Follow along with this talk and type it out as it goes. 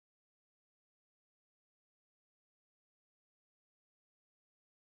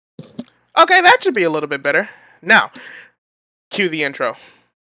Okay, that should be a little bit better. Now, cue the intro.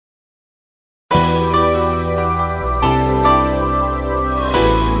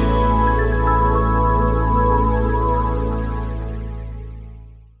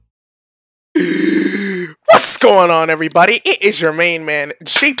 What's going on, everybody? It is your main man,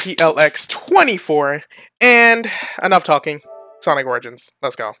 JPLX24, and enough talking. Sonic Origins.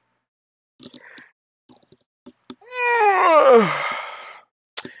 Let's go.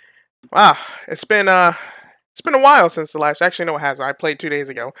 Wow, it's been a while since the last. Actually, no, it hasn't. I played 2 days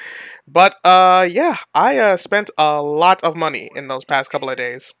ago, but yeah, I spent a lot of money in those past couple of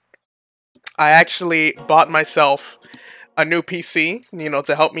days. I actually bought myself a new PC,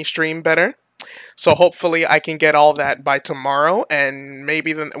 to help me stream better. So hopefully I can get all that by tomorrow, and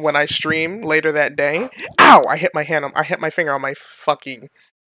maybe then when I stream later that day. Ow! I hit my finger on my fucking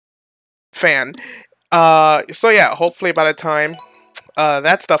fan. So yeah, hopefully by the time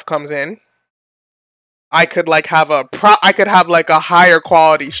that stuff comes in, I could have a higher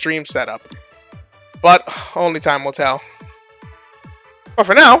quality stream setup. But only time will tell. But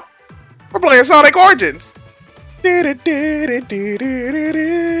for now, we're playing Sonic Origins.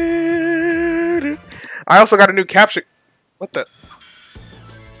 I also got a new capture. What the?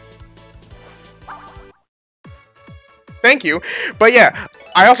 Thank you. But yeah,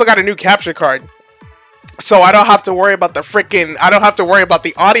 I also got a new capture card. So I don't have to worry about I don't have to worry about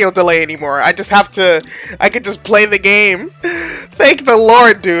the audio delay anymore. I could just play the game. Thank the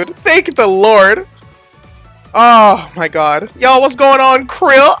Lord, dude. Thank the Lord. Oh my god. Yo, what's going on,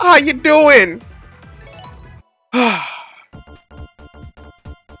 Krill? How you doing?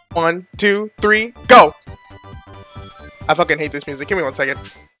 1, 2, 3, go! I fucking hate this music. Give me 1 second.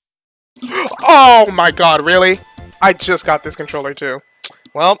 Oh my god, really? I just got this controller too.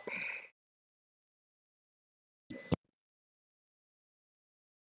 Well.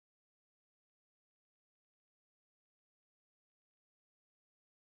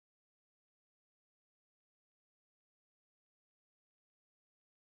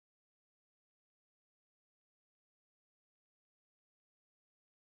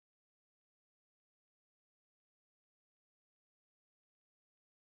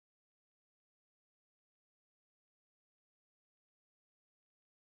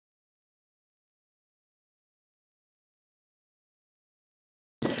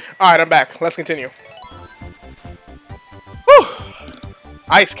 Alright, I'm back. Let's continue. Whew.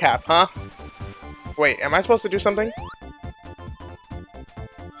 Ice cap, huh? Wait, am I supposed to do something?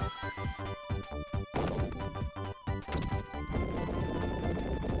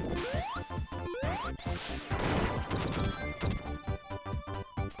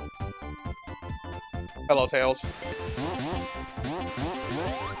 Hello, Tails.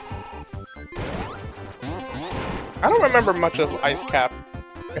 I don't remember much of Ice Cap,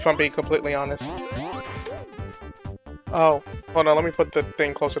 if I'm being completely honest. Oh, hold on, let me put the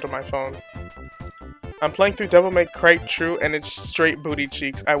thing closer to my phone. I'm playing through Devil May Cry True, and it's straight booty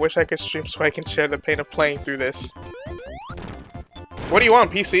cheeks. I wish I could stream so I can share the pain of playing through this. What do you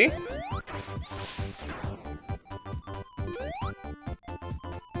want, PC?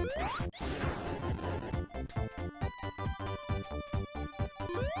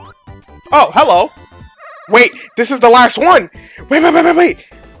 Oh, hello! Wait, this is the last one! Wait!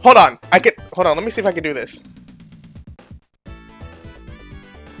 Hold on, hold on, let me see if I can do this.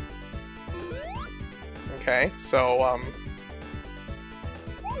 Okay, so,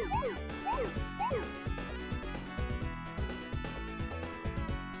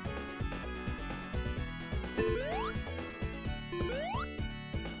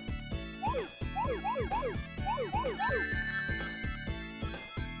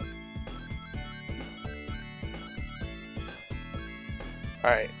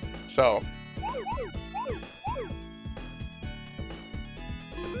 alright, so...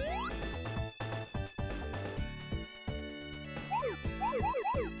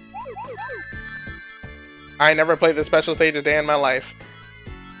 I never played the special stage a day in my life.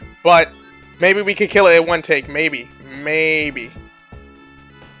 But, maybe we could kill it in 1 take, maybe. Maybe.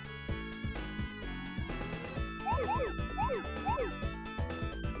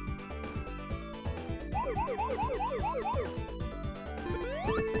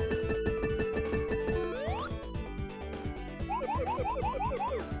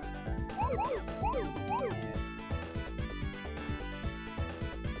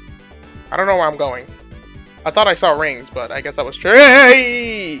 I don't know where I'm going. I thought I saw rings, but I guess that was true.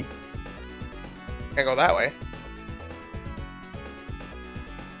 Hey! Can't go that way.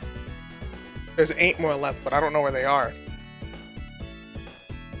 There's 8 more left, but I don't know where they are.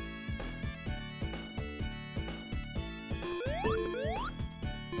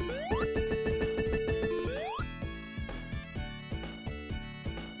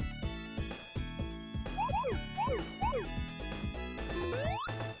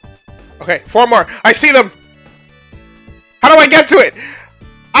 Okay, 4 more. I see them! How do I get to it?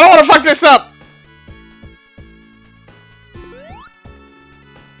 I don't want to fuck this up!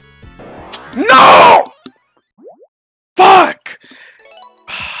 No! Fuck!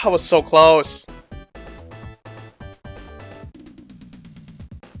 I was so close.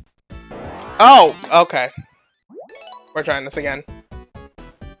 Oh, okay. We're trying this again.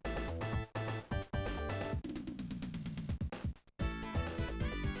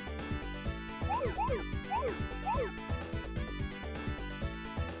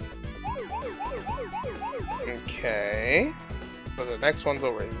 Okay. So the next one's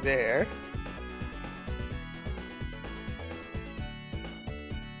over there.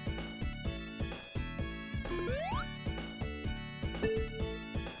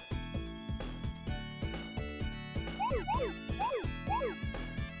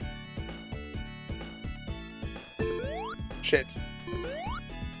 Shit.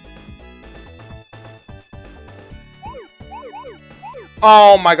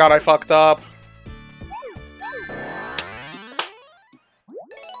 Oh my god, I fucked up.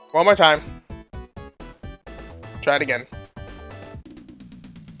 One more time. Try it again.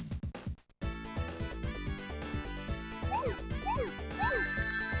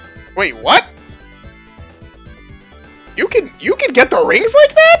 Wait, what? You can get the rings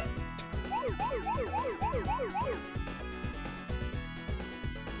like that?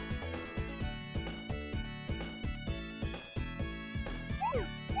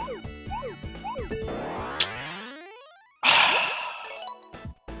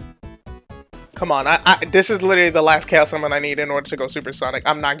 Come on, this is literally the last Chaos Summon I need in order to go Supersonic.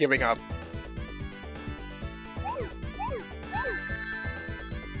 I'm not giving up.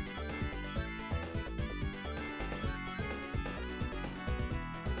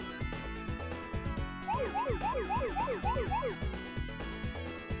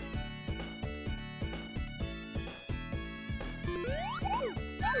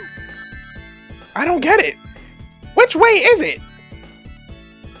 I don't get it. Which way is it?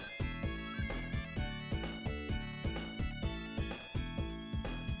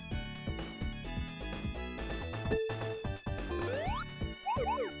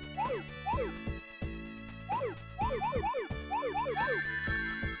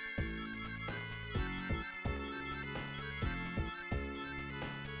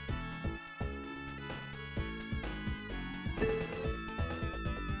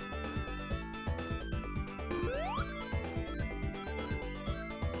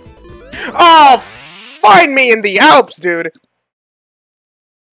 Oh, find me in the Alps, dude.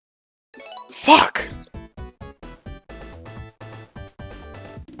 Fuck.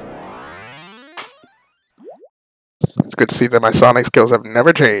 It's good to see that my Sonic skills have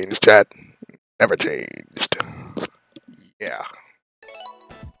never changed, chat. Never changed. Yeah.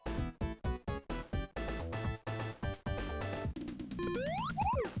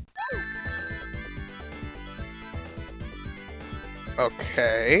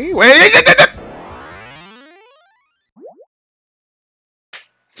 Okay. Wait.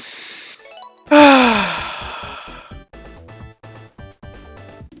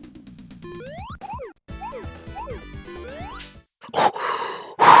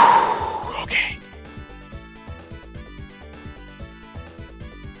 Okay.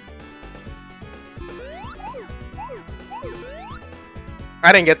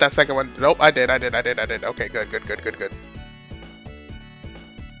 I didn't get that second one. Nope, I did. Okay, good.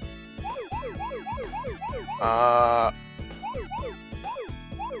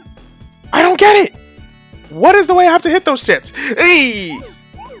 I don't get it! What is the way I have to hit those shits? Hey!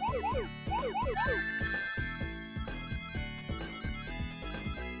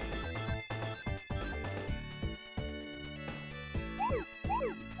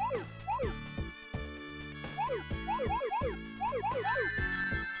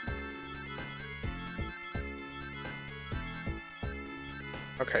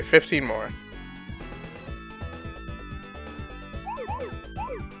 Okay, 15 more.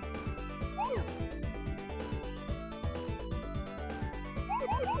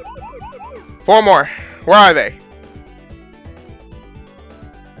 Four more. Where are they?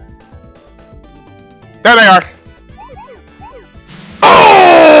 There they are.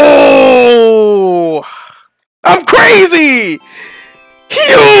 Oh! I'm crazy!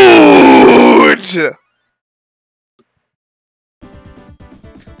 Huge!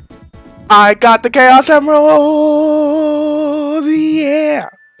 I got the Chaos Emeralds! Yeah!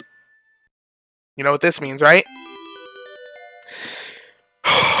 You know what this means, right?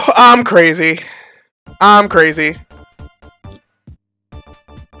 I'm crazy. I'm crazy.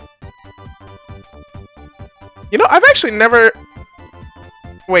 You know, I've actually never...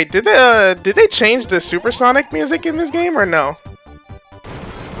 Wait, did they change the supersonic music in this game or no?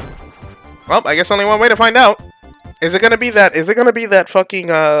 Well, I guess only one way to find out. Is it gonna be that? Is it gonna be that fucking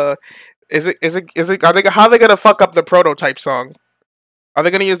Is it? How are they gonna fuck up the prototype song? Are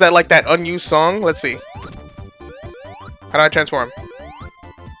they gonna use that like that unused song? Let's see. How do I transform?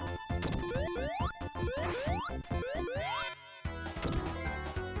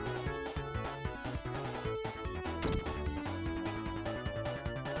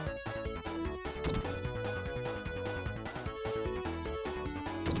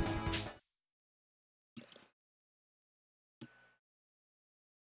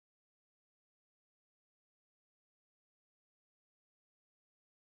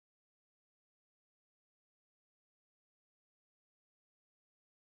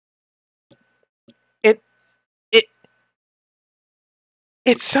 It it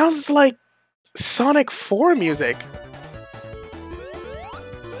it sounds like Sonic 4 music.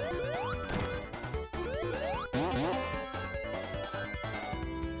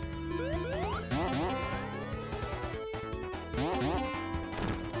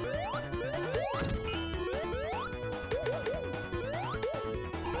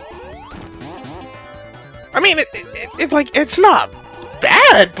 I mean, it like it's not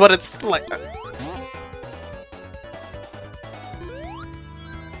bad, but it's like.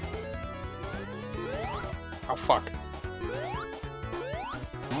 Oh fuck.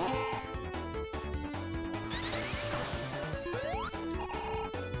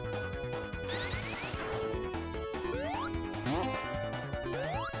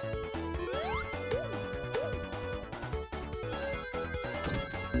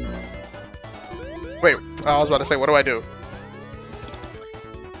 Wait, I was about to say, what do I do?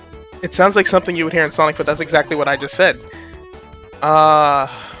 It sounds like something you would hear in Sonic, but that's exactly what I just said.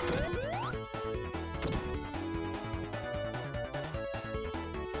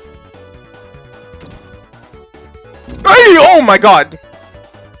 Oh my god!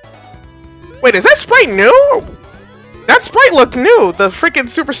 Wait, is that sprite new? That sprite looked new! The freaking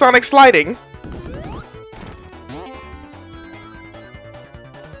supersonic sliding.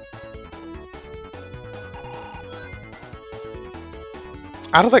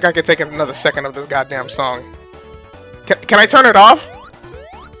 I don't think I can take another second of this goddamn song. Can I turn it off?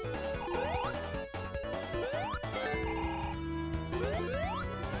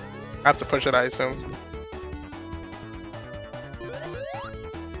 I have to push it, I assume.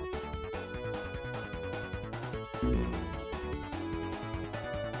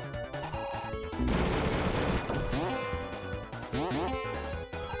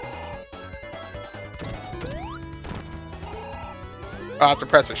 I have to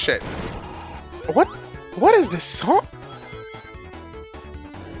press a shit. What is this song?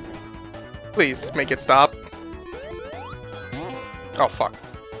 Please make it stop. Oh fuck.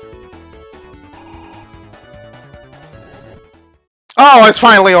 Oh, it's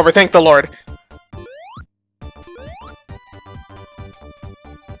finally over, thank the Lord.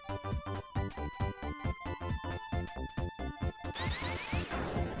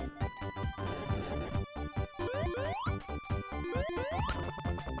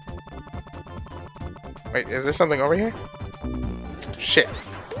 Wait, is there something over here? Shit.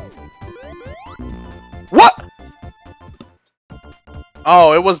 What?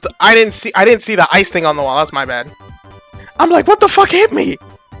 Oh, it was the, I didn't see the ice thing on the wall. That's my bad. I'm like, what the fuck hit me?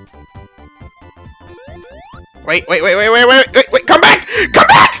 Wait, come back! Come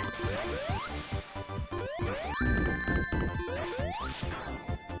back!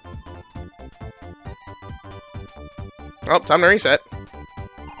 Oh, time to reset.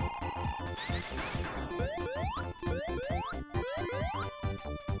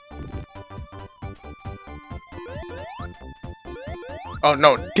 Oh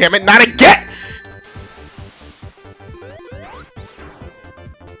no, damn it, not again!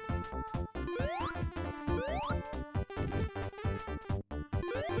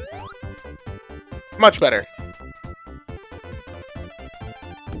 Much better.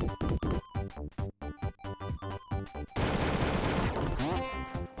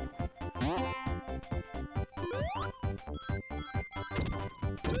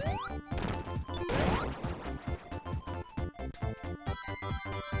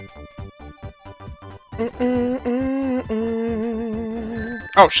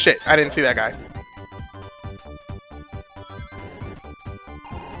 Oh shit, I didn't see that guy.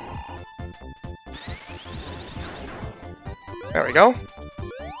 There we go.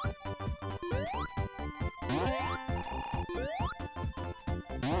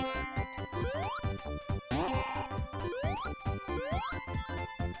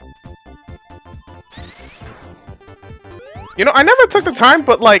 You know, I never took the time,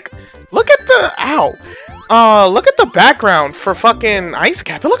 but like, look at the look at the background for fucking Ice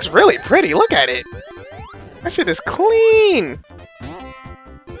Cap. It looks really pretty. Look at it. That shit is clean.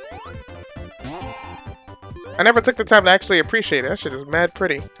 I never took the time to actually appreciate it. That shit is mad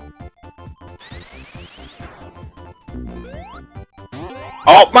pretty.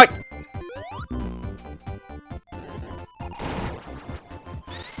 Oh my!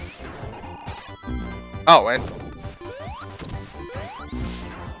 Oh, and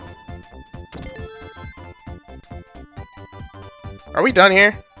are we done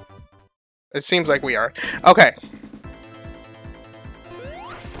here? It seems like we are. Okay.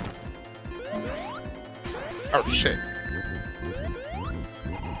 Oh shit.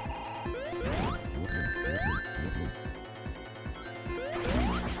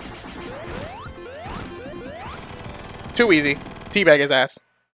 Too easy. Teabag his ass.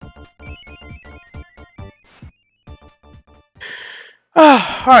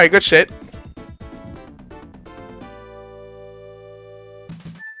 Alright, good shit.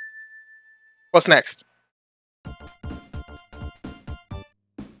 What's next?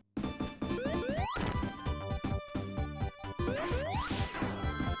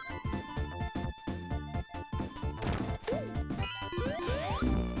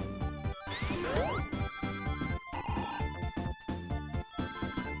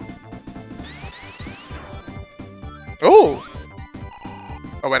 Ooh!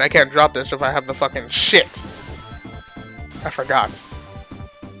 Oh wait, I can't drop this if I have the fucking shit. I forgot.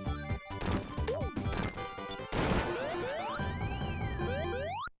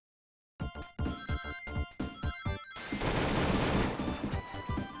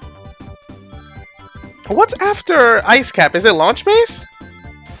 What's after Ice Cap? Is it Launch Base?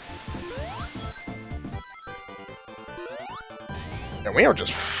 And we are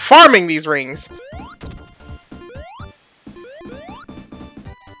just farming these rings.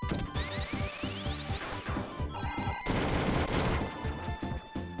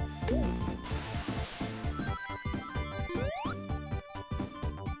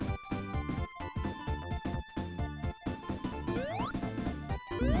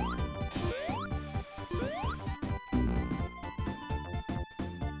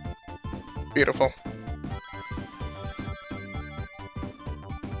 Beautiful.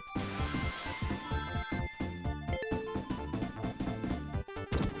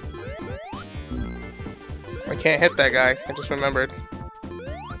 I can't hit that guy. I just remembered.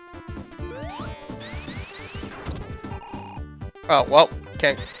 Oh, well,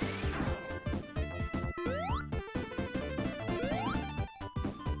 can't.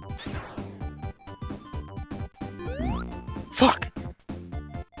 Fuck!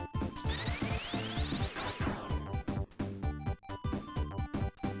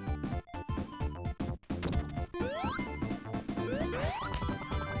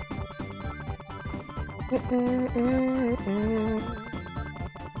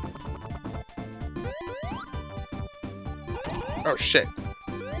 Oh shit.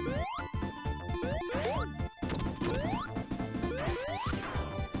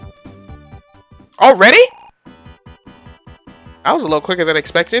 Already? That was a little quicker than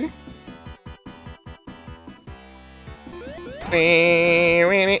expected.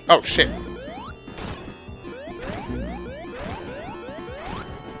 Oh shit.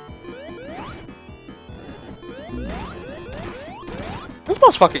 This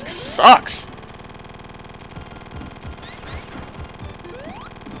boss fucking sucks.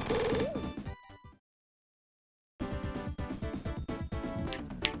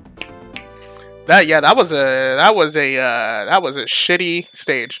 That was a shitty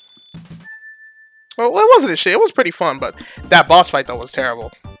stage. Well, it wasn't a shit. It was pretty fun, but that boss fight though was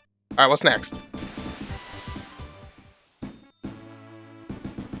terrible. All right, what's next?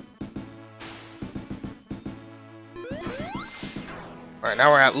 All right,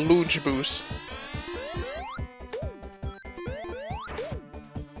 now we're at Luge Boost.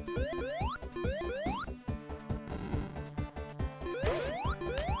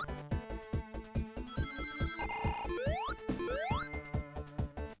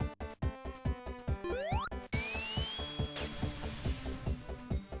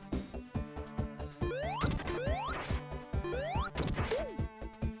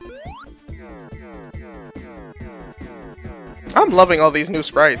 I'm loving all these new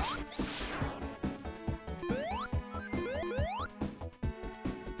sprites.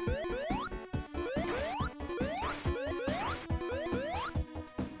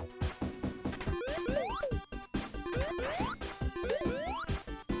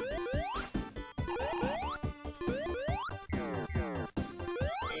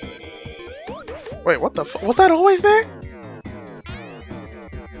 Wait, what the fuck? Was that always there?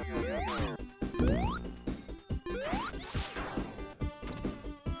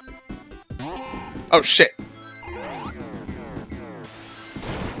 Oh shit.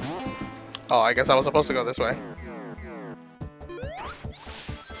 Oh, I guess I was supposed to go this way.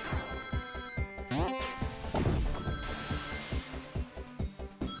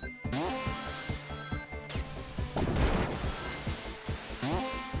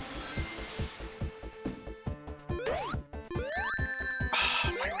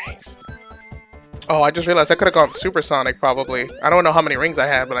 Oh, I just realized I could have gone supersonic, probably. I don't know how many rings I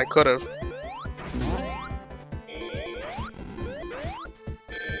had, but I could have.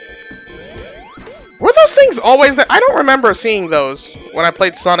 Were those things always there? I don't remember seeing those when I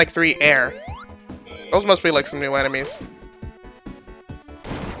played Sonic 3 Air. Those must be like some new enemies.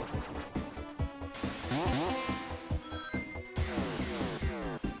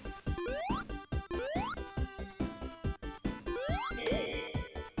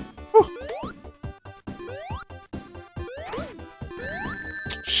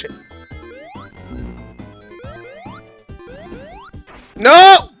 Shit.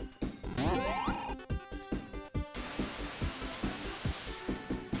 No!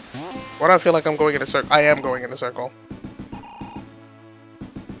 Why do I feel like I'm going in a circle? I am going in a circle.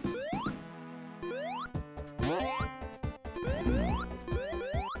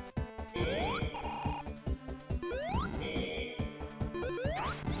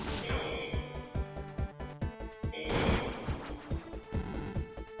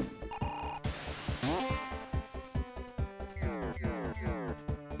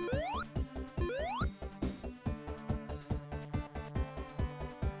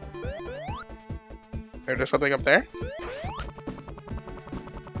 There's something up there?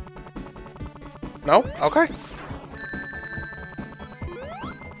 No? Okay.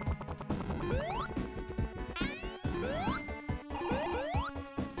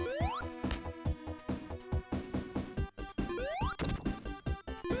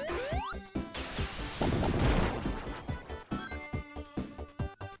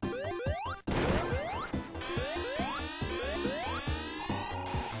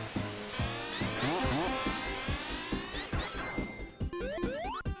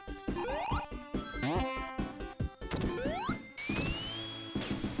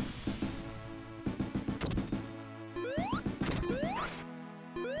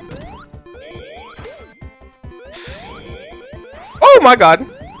 Oh my god!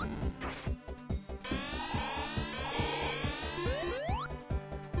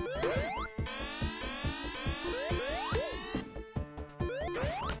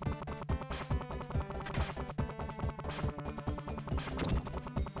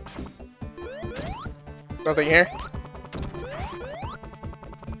 Nothing here?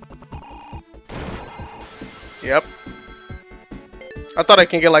 Yep. I thought I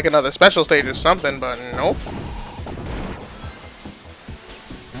can get like another special stage or something, but nope.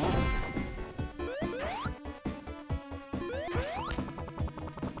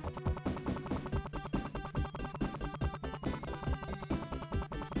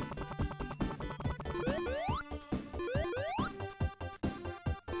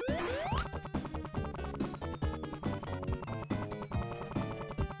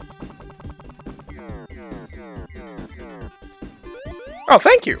 Oh,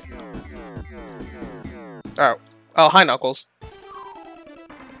 thank you. Oh. Oh, hi, Knuckles.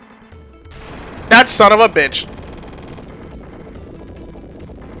 That son of a bitch.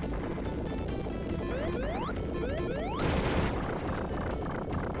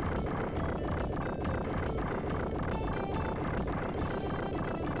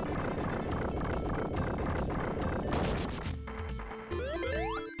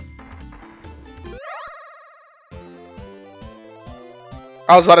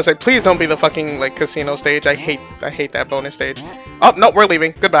 I was about to say, please don't be the fucking, like, casino stage. I hate that bonus stage. Oh, no, we're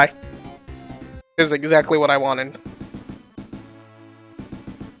leaving. Goodbye. This is exactly what I wanted.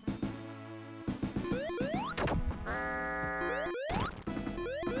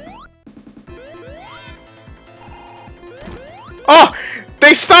 Oh!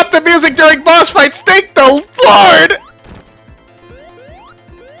 They stopped the music during boss fights! Thank the Lord!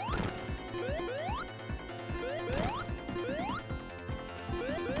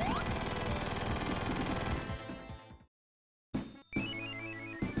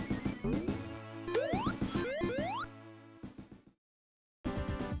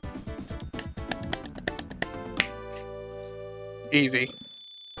 Easy.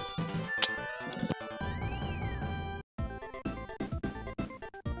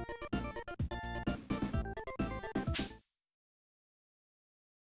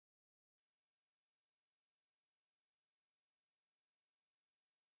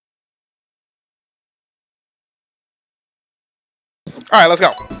 Alright, let's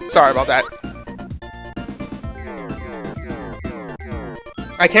go. Sorry about that.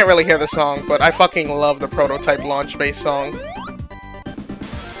 I can't really hear the song, but I fucking love the Prototype launch-based song.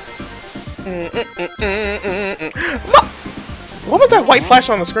 What was that white flash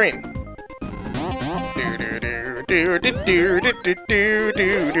on the screen?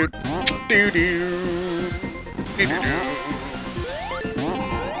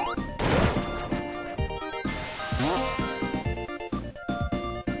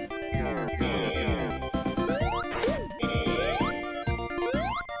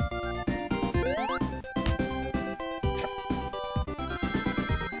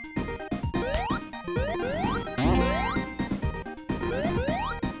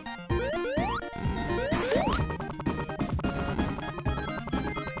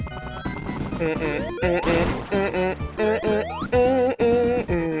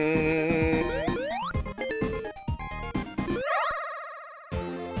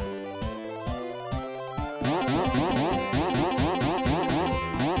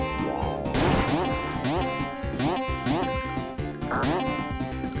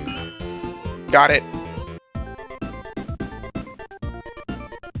 Got it.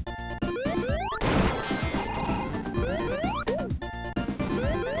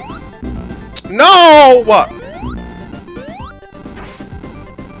 No!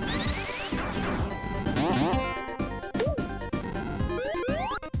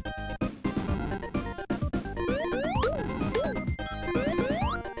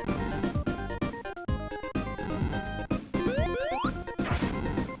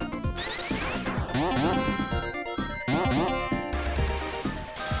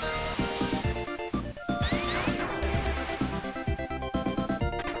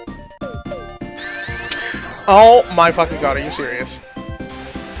 Oh my fucking god, are you serious?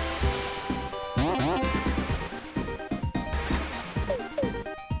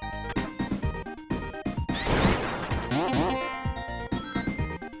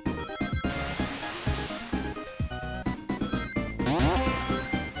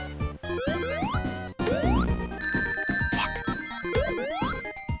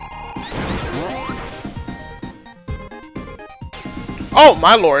 Oh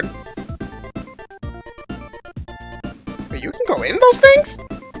my lord. You can go in those things?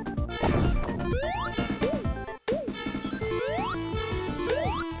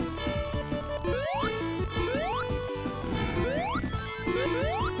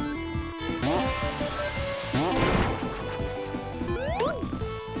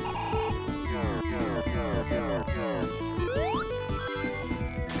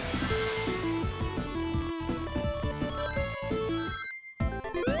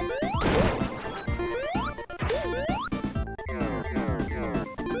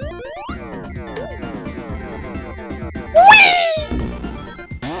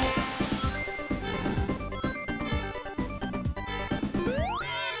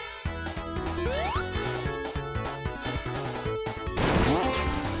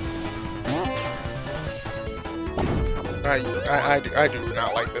 I do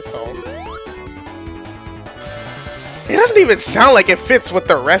not like this song. It doesn't even sound like it fits with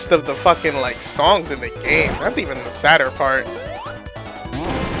the rest of the fucking, like, songs in the game. That's even the sadder part.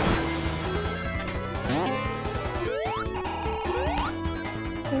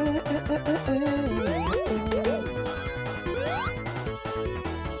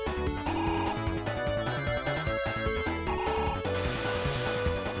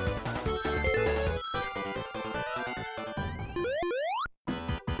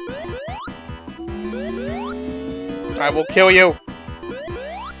 I will kill you.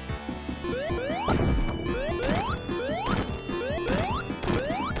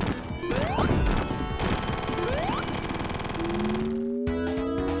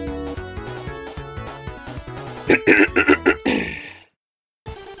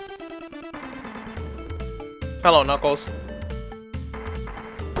 Hello, Knuckles.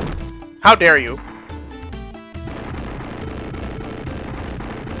 How dare you?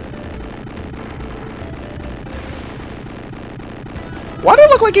 Why did it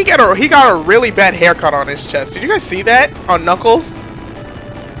look like he got a really bad haircut on his chest? Did you guys see that on Knuckles?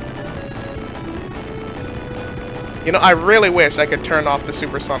 You know, I really wish I could turn off the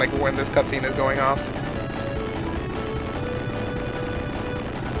supersonic when this cutscene is going off.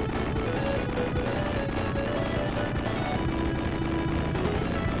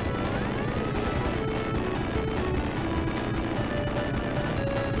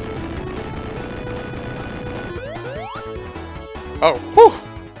 Oh, whew.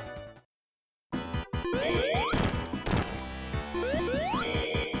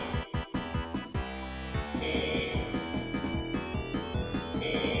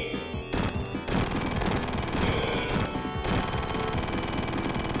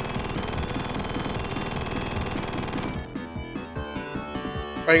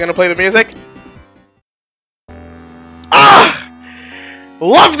 Are you gonna play the music? Ah!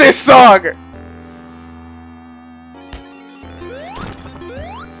 Love this song!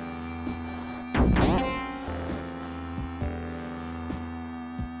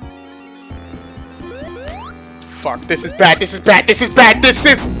 Fuck, this is bad, this is bad, this is bad, this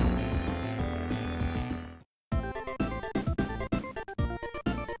is...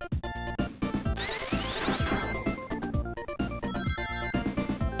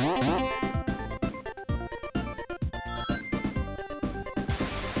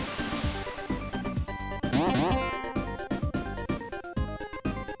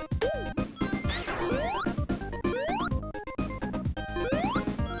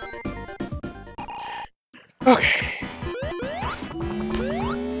 Okay.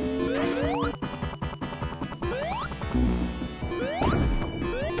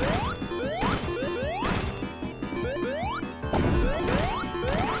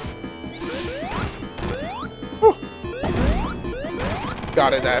 Whew.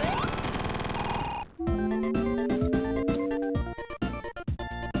 Got his ass.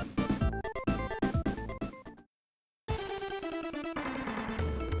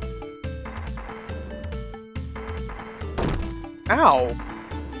 Ow.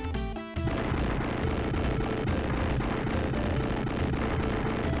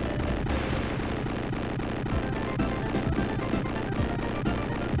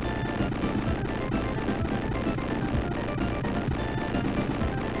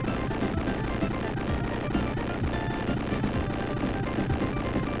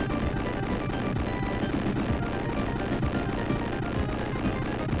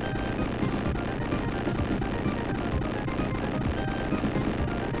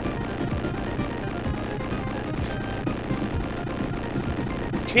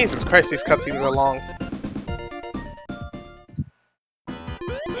 Jesus Christ, these cutscenes are long.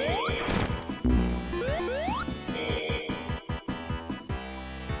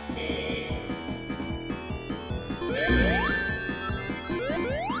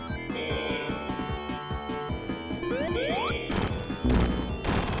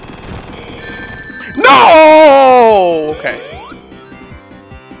 No! Okay.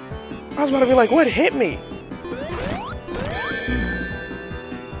 I was about to be like, what hit me?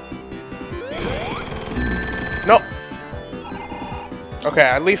 Nope. Okay,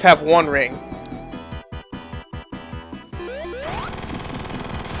 I at least have one ring.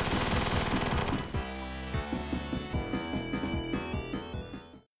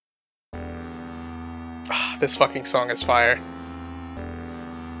 This fucking song is fire.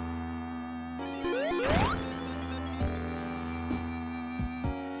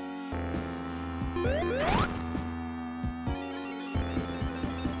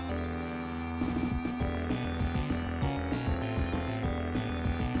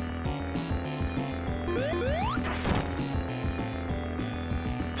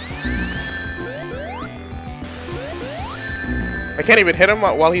 I can't even hit him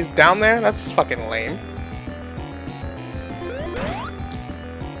while he's down there? That's fucking lame.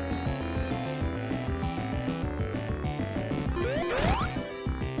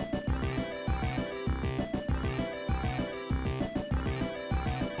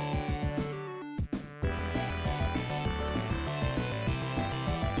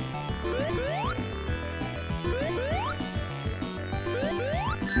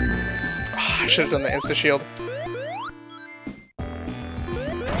 I should have done the insta-shield.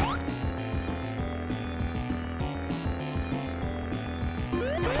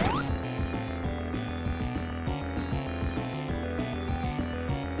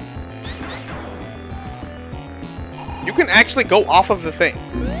 You can actually go off of the thing.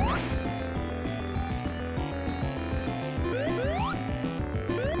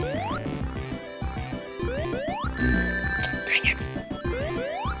 Dang it.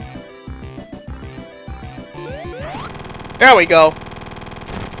 There we go.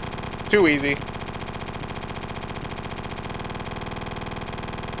 Too easy.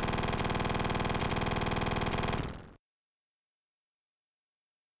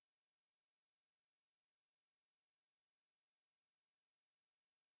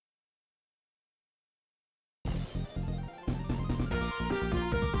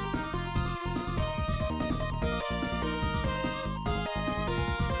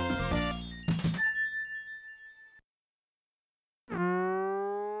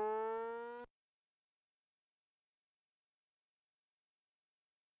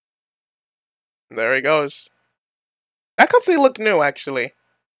 There he goes. That cutscene looked new, actually.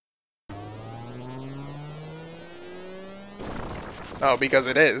 Oh, because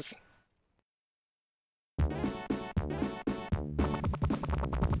it is.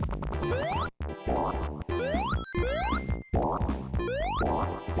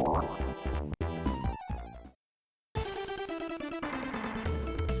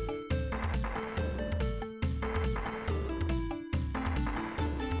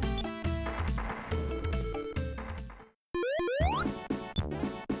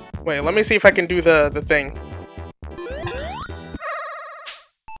 Wait, let me see if I can do the thing.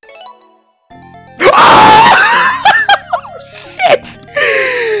 Shit!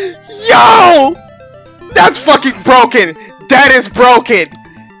 Yo! That's fucking broken! That is broken!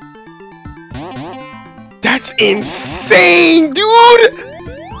 That's insane, dude!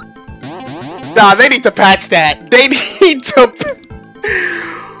 Nah, they need to patch that. They need to...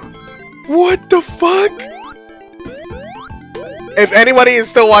 What the fuck? If anybody is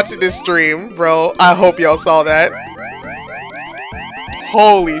still watching this stream, bro, I hope y'all saw that.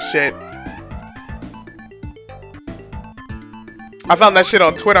 Holy shit. I found that shit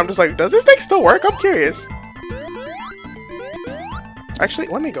on Twitter. I'm just like, does this thing still work? I'm curious. Actually,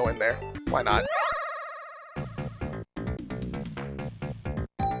 let me go in there. Why not?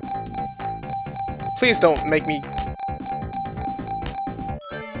 Please don't make me...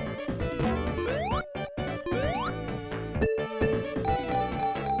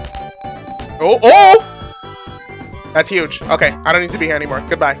 Oh, oh! That's huge. Okay, I don't need to be here anymore.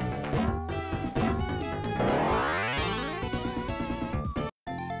 Goodbye.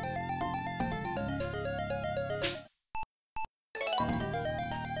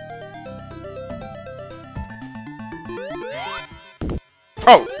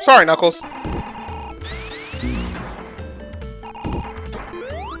 Oh, sorry, Knuckles.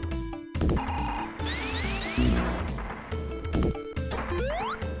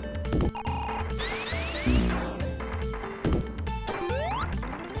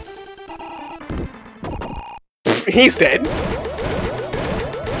 He's dead.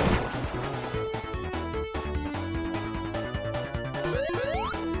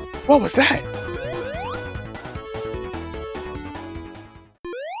 What was that?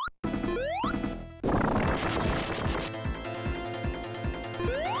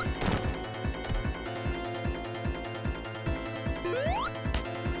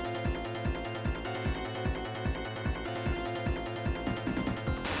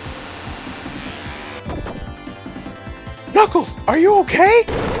 Knuckles, are you okay?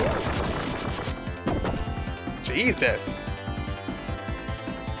 Jesus.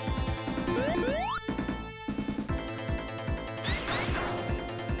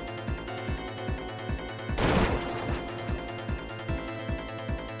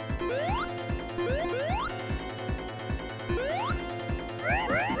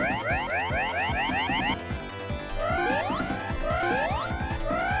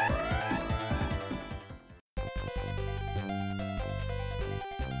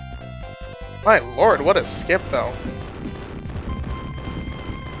 My lord, what a skip, though.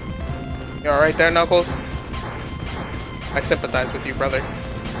 You alright there, Knuckles? I sympathize with you, brother.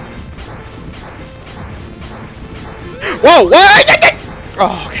 Whoa, what?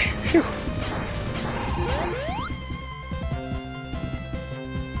 Oh, okay. Phew.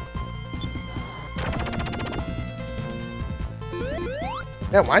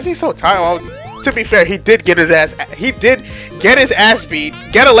 Yeah, why is he so tired? Well, to be fair, he did get his ass beat,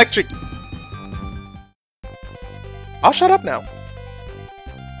 get electric. I'll shut up now.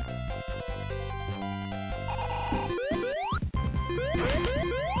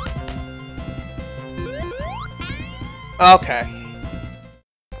 Okay.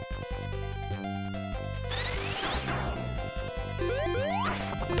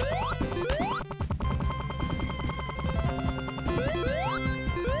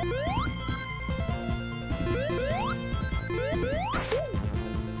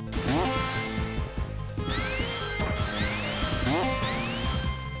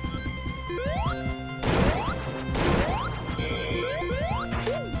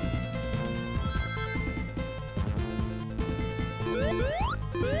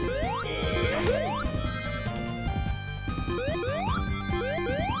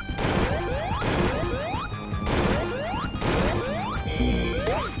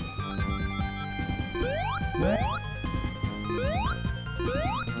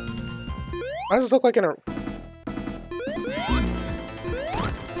 Why does this look like in a...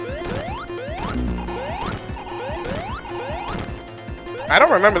 I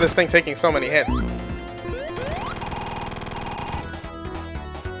don't remember this thing taking so many hits.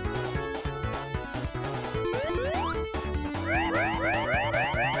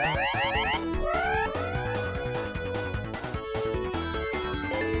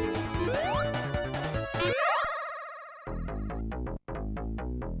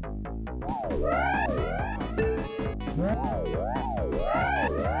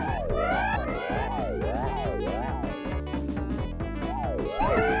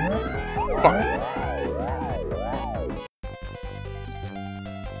 Fuck.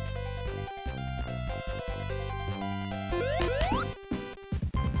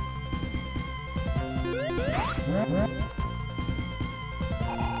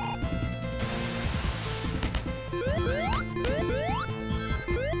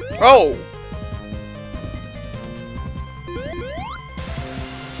 Oh!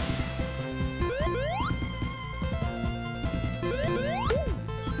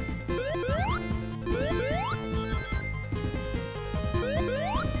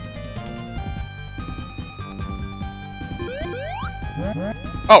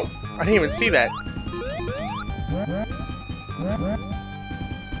 Oh! I didn't even see that.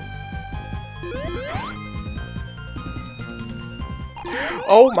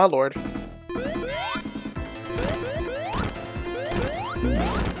 Oh my lord.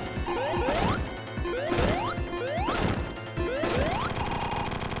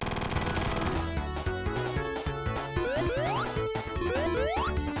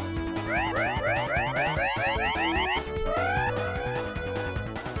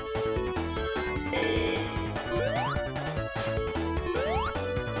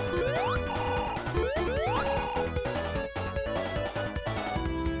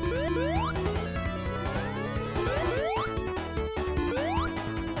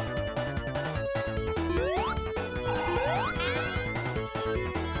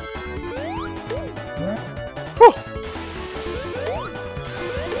 Whew.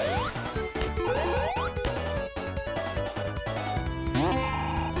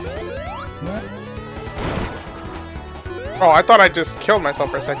 Oh, I thought I just killed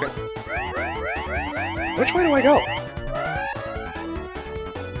myself for a second. Which way do I go?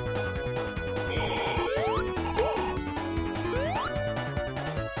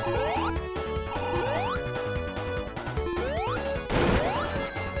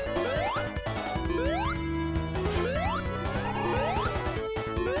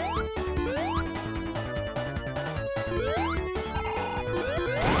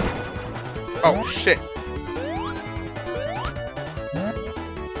 Oh, shit.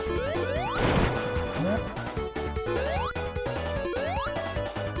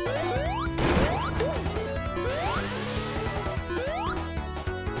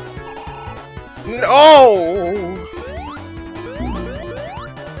 No!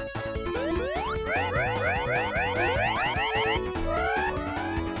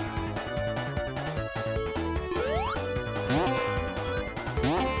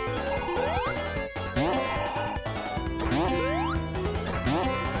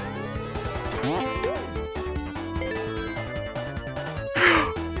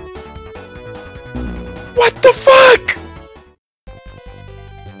 What the fuck?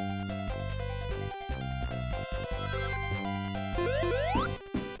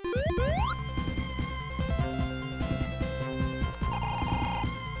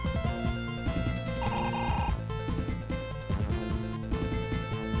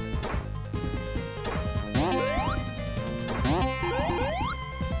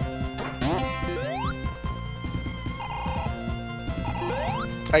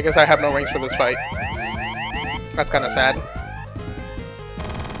 I guess I have no rings for this fight. That's kind of sad.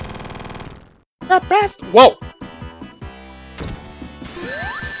 That best. Whoa!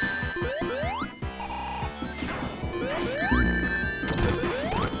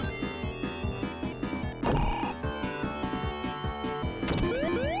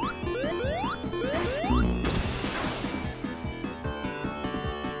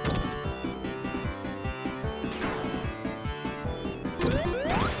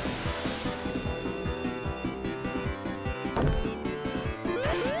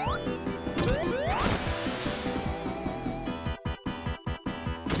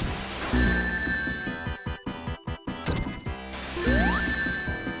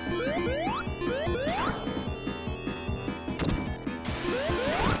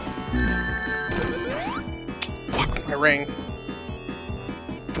 My ring.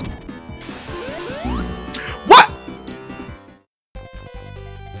 What?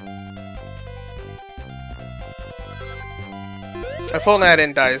 If only I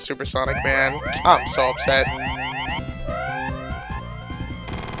didn't die as Supersonic, man. I'm so upset.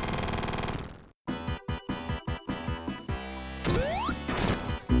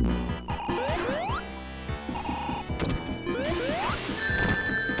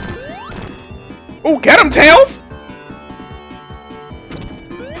 Ooh, get him, Tails!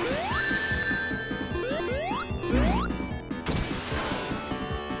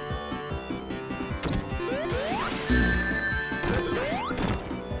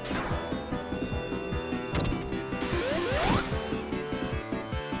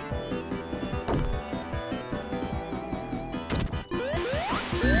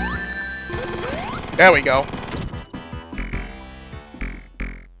 There we go.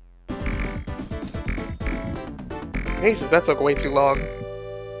 Jesus, that took way too long.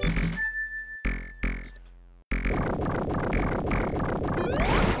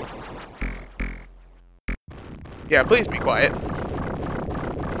 Yeah, please be quiet.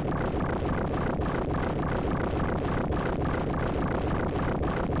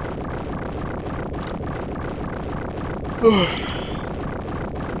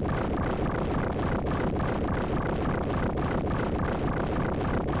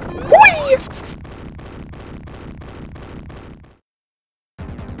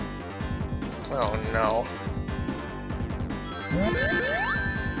 Oh no.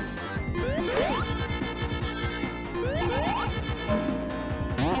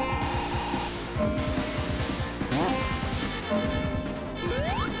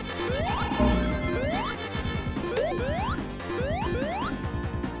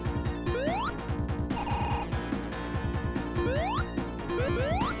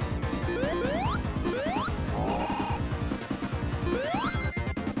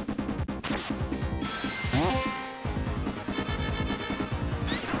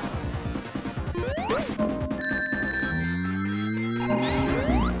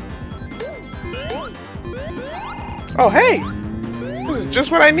 Oh hey! This is just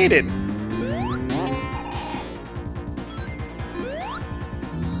what I needed.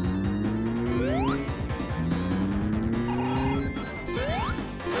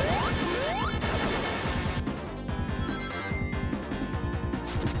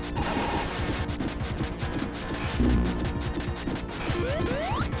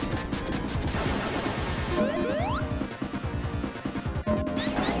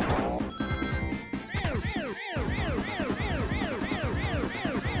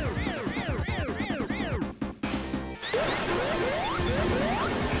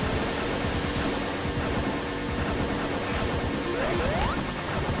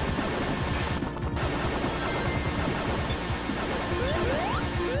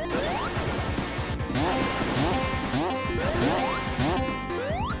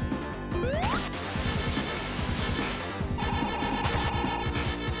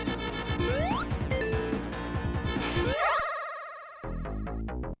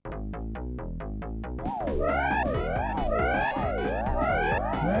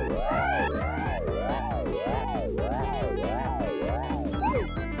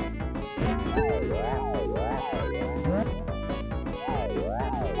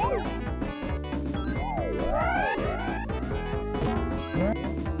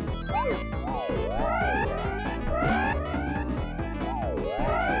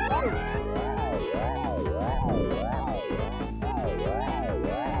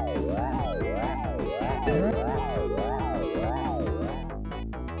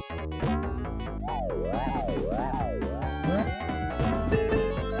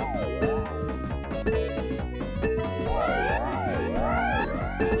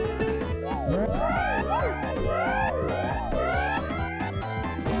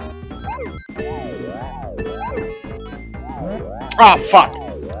 Oh, fuck.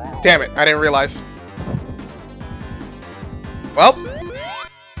 Damn it, I didn't realize. Well.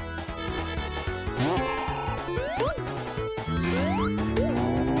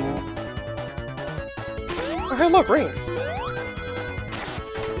 Oh, hey, look, rings.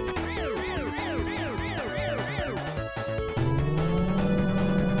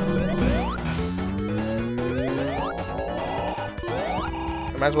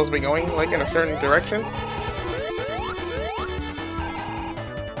 Am I supposed to be going, like, in a certain direction?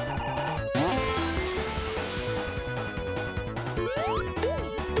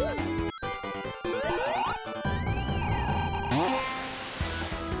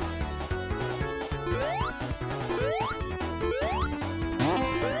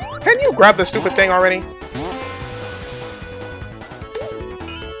 Can you grab the stupid thing already?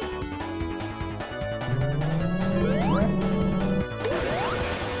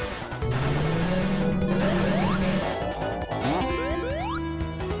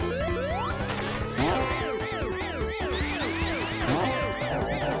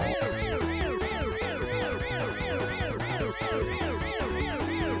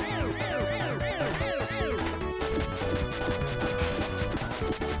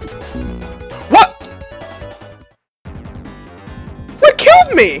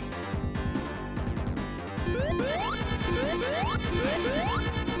 Me.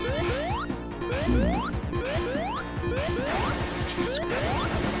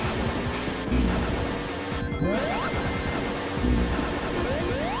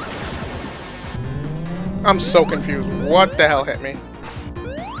 I'm so confused. What the hell hit me?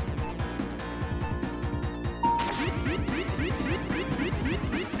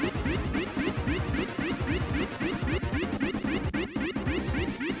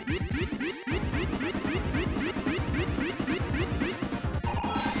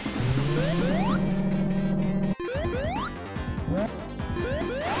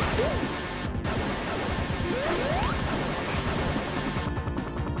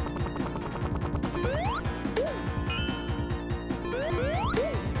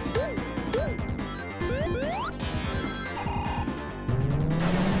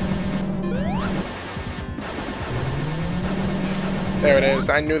 There it is.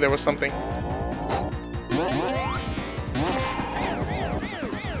 I knew there was something.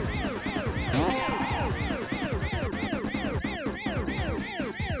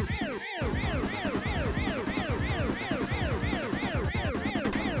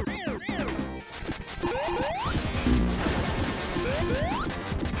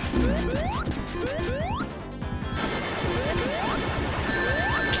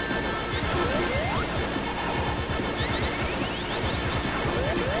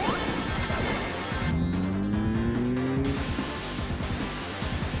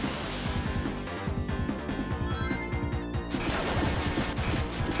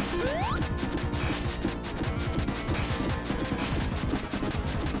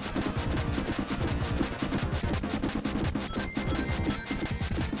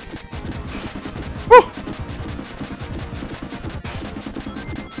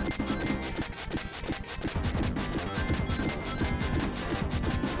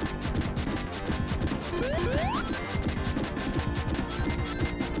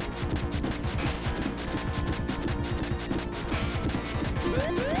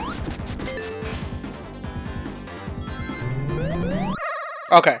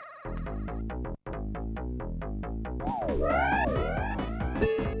 Okay.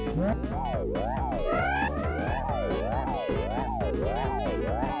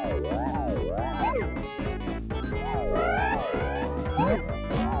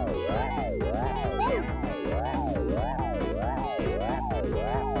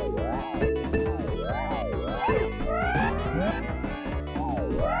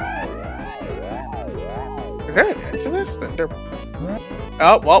 Is there an end to this?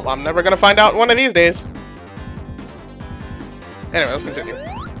 Oh, well, I'm never gonna find out one of these days. Anyway, let's continue.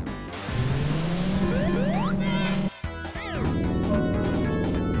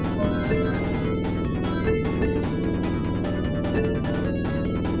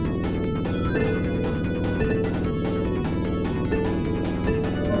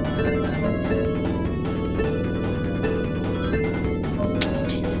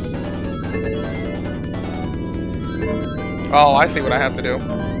 Oh, I see what I have to do.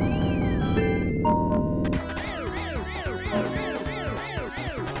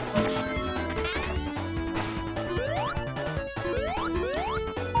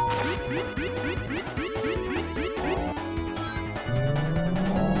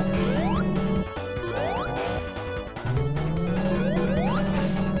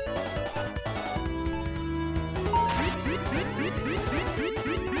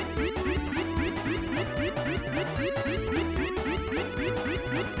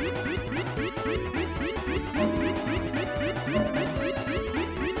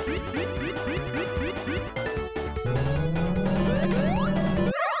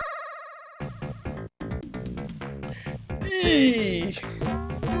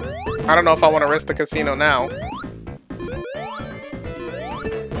 I don't know if I want to risk the casino now.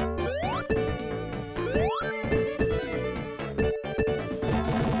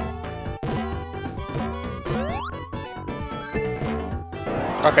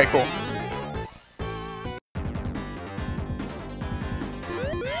 Okay, cool.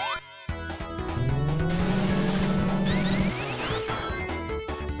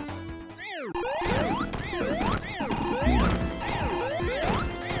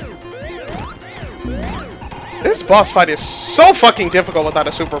 This boss fight is so fucking difficult without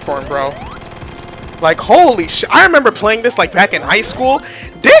a super form, bro. Like, holy shit. I remember playing this, like, back in high school.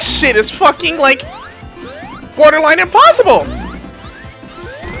 This shit is fucking, like, borderline impossible.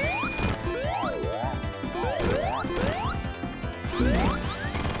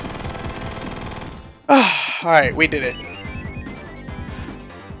 Alright, we did it.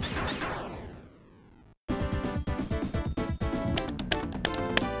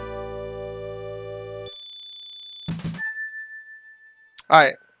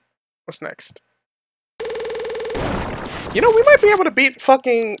 Alright, what's next? You know, we might be able to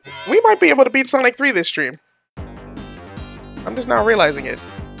beat Sonic 3 this stream. I'm just now realizing it.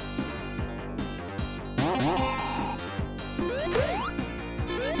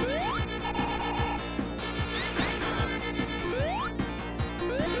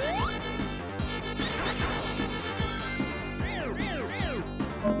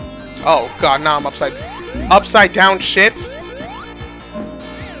 Oh god, now I'm upside down shits.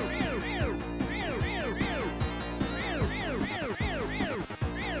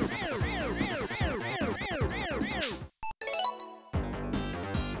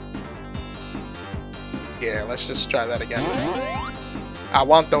 Yeah, let's just try that again. I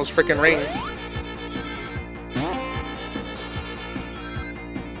want those freaking rings.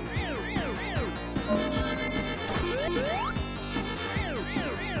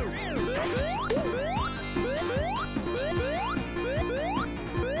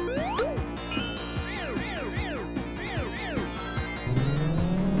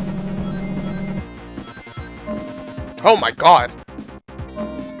 Oh my god.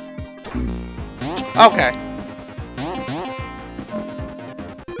 Okay.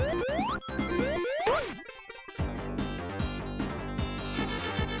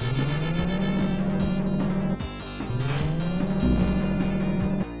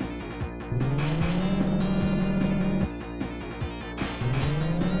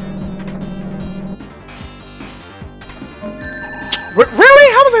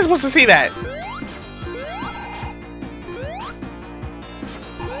 Really? How was I supposed to see that?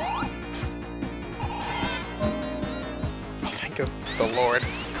 Oh, thank you, the Lord.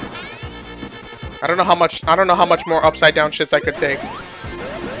 I don't know how much more upside down shits I could take.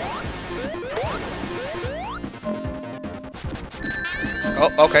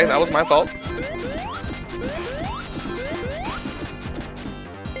 Oh, okay, that was my fault.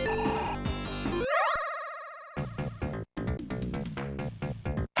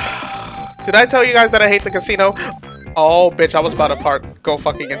 Did I tell you guys that I hate the casino? Oh, bitch, I was about to go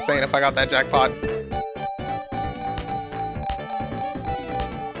fucking insane if I got that jackpot.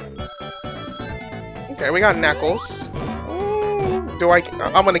 Okay, we got Knuckles.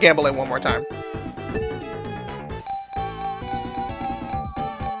 I'm gonna gamble it one more time.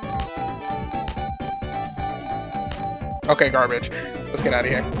 Okay, garbage. Let's get out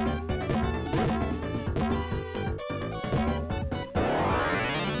of here.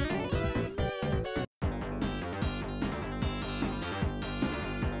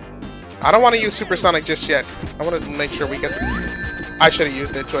 I don't want to use Supersonic just yet. I want to make sure we get to... I should have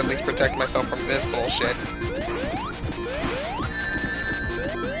used it to at least protect myself from this bullshit.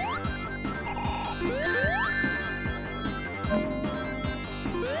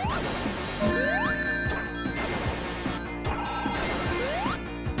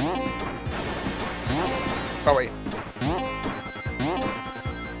 Oh, wait.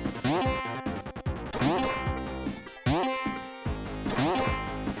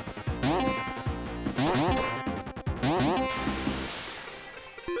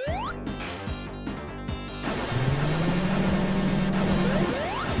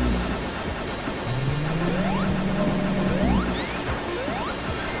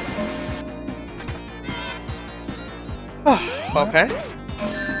 Okay.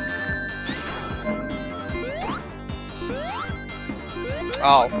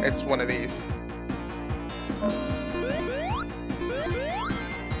 Oh, it's one of these.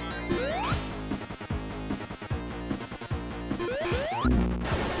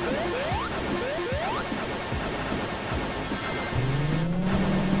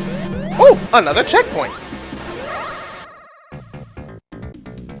 Oh, another checkpoint.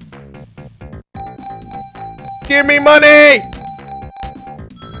 Give me money!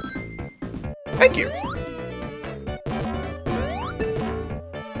 Thank you.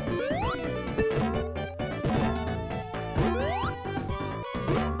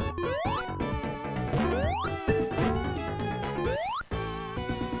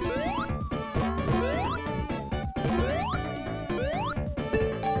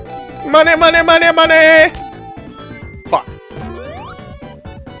 Money, money, money, money! Fuck.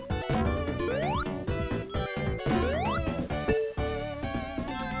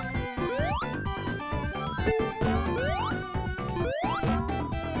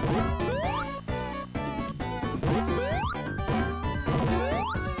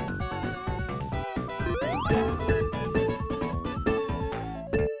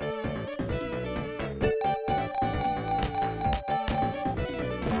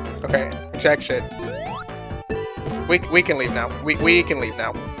 Okay, check shit. We can leave now. We can leave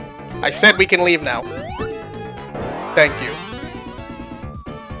now. I said we can leave now. Thank you.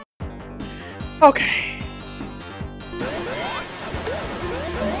 Okay.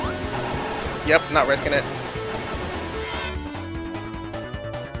 Yep, not risking it.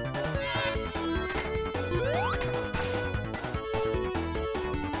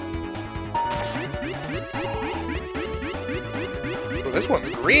 Ooh, this one's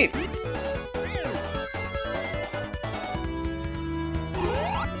green.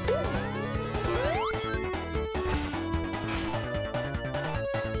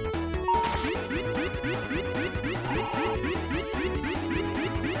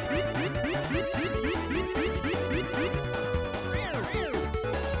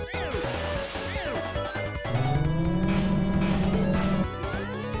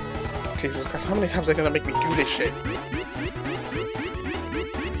 Jesus Christ, how many times are they gonna make me do this shit?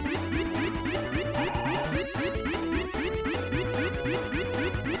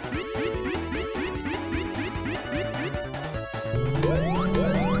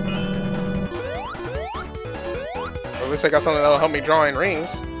 Well, at least I got something that'll help me draw in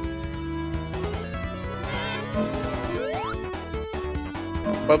rings.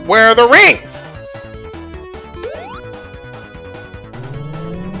 But where are the rings?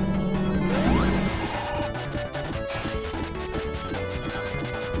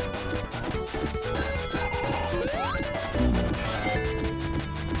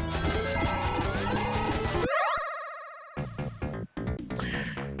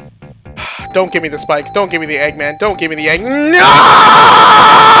 Don't give me the spikes. Don't give me the Eggman. Don't give me the egg.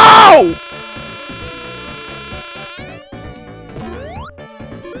 No!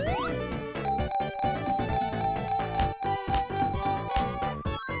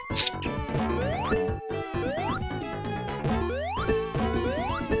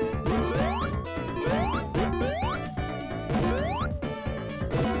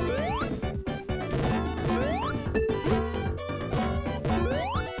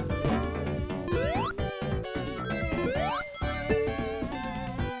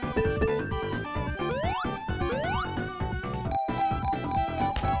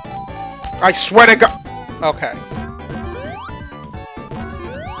 I swear to God. Okay.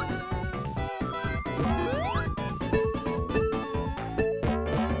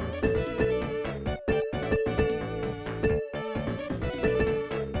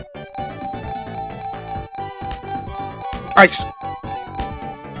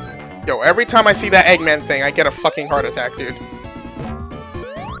 Yo, every time I see that Eggman thing, I get a fucking heart attack, dude.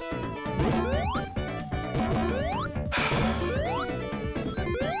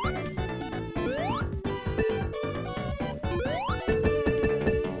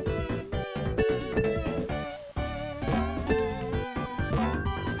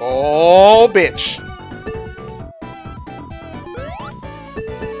 Oh, bitch.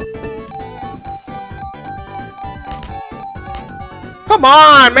 Come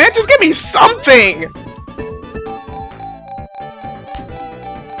on, man. Just give me something.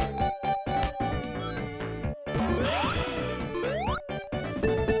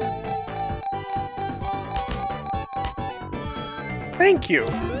 Thank you.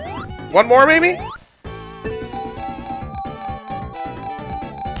 One more, maybe?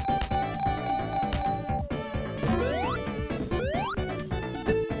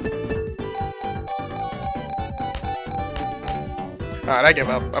 Alright, I give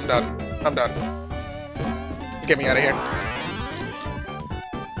up. I'm done. I'm done. Just get me out of here.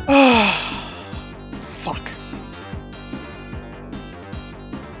 Fuck.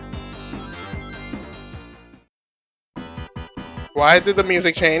 Why did the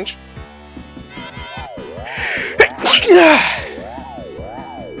music change?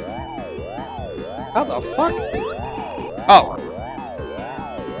 How the fuck? Oh.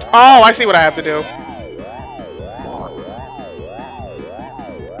 Oh, I see what I have to do.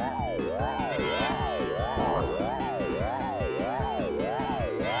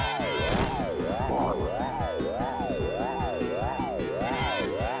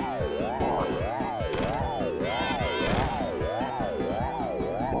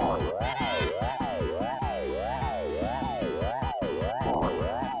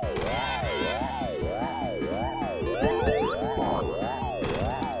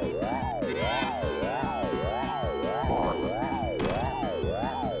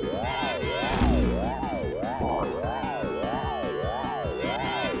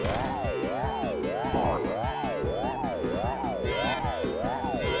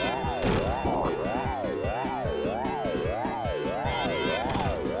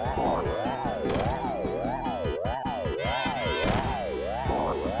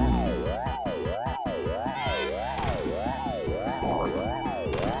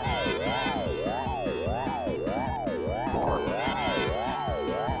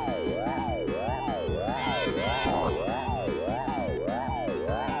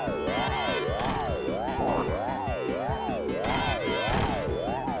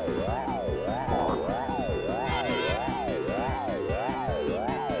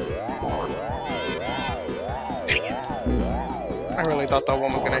 I really thought that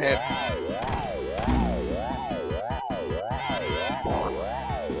one was gonna hit.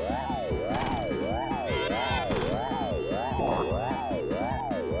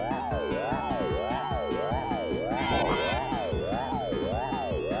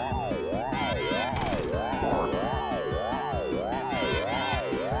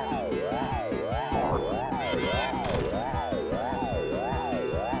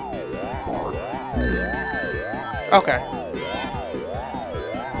 Okay.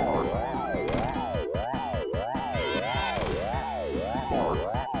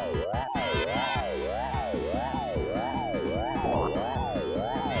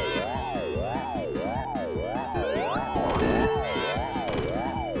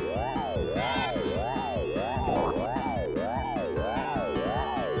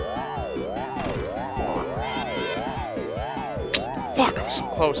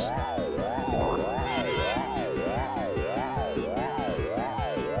 close.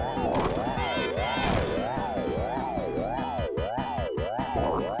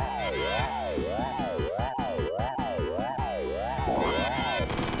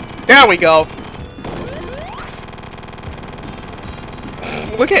 There we go.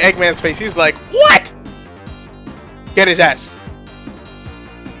 Look at Eggman's face. He's like, what? Get his ass.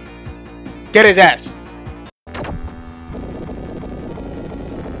 Get his ass.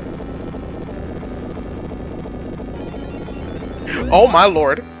 Oh my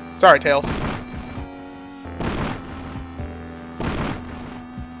lord. Sorry, Tails.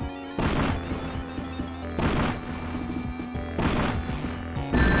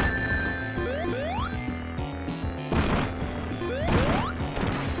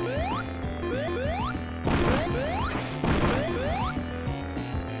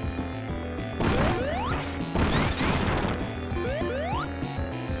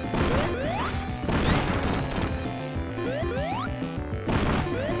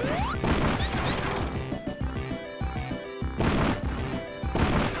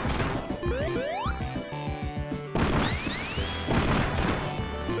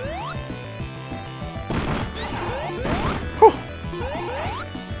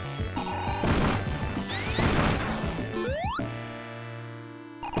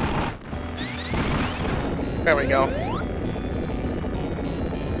 There we go.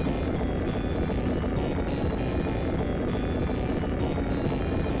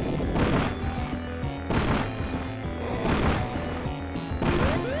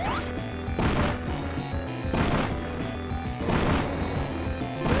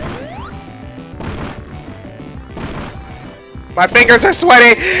 My fingers are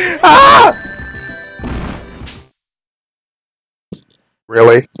sweaty! Ah!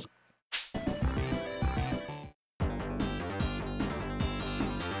 Really?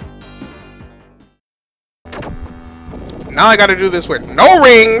 Now I gotta do this with no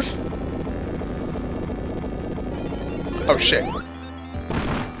rings! Oh shit.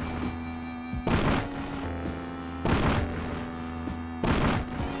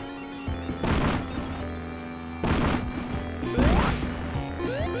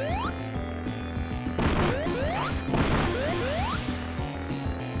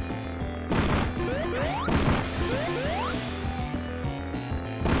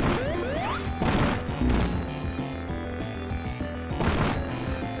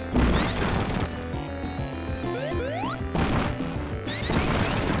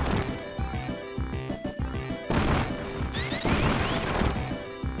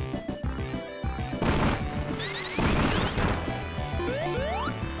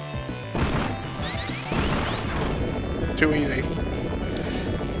 Too easy.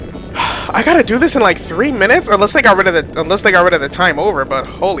 I gotta do this in like 3 minutes, unless they got rid of the time over. But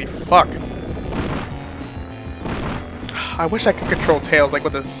holy fuck! I wish I could control Tails like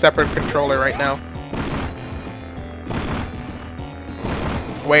with a separate controller right now.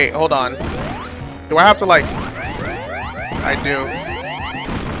 Wait, hold on. Do I have to like? I do.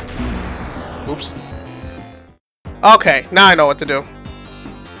 Oops. Okay, now I know what to do.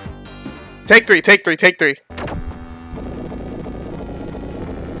 Take three. Take 3. Take 3.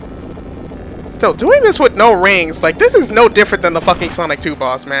 Still, doing this with no rings, like, this is no different than the fucking Sonic 2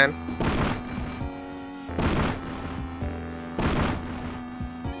 boss, man.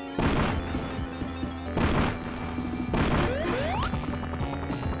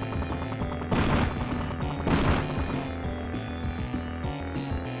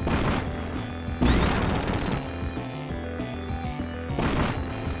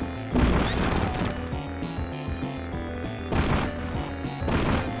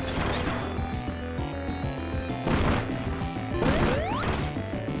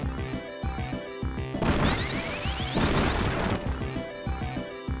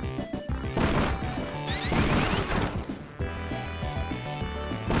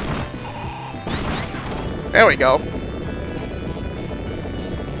 There we go.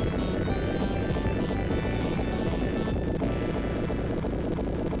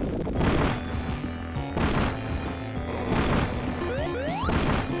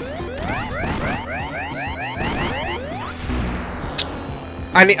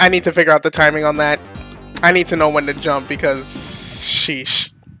 I need to figure out the timing on that. I need to know when to jump because sheesh.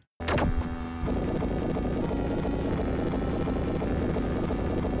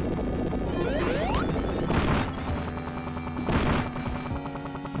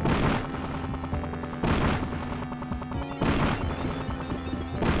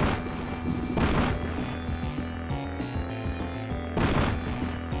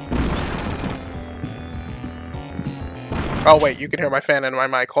 Oh wait, you can hear my fan in my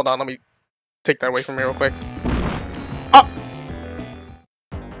mic. Hold on, let me take that away from me real quick. Oh!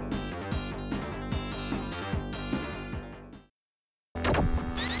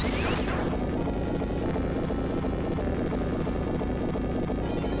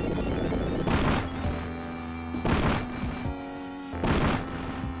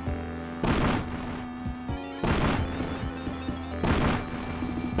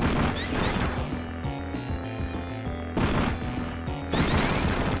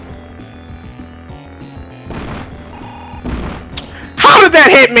 How did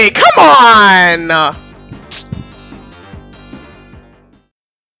that hit me? Come on!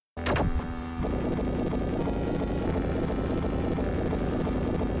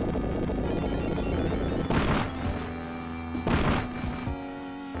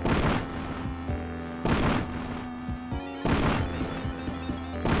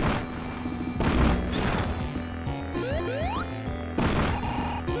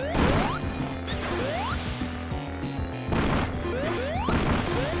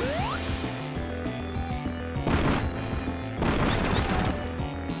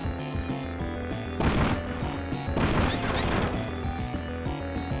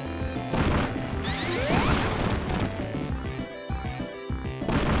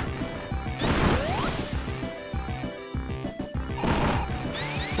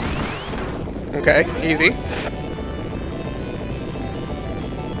 Okay, easy.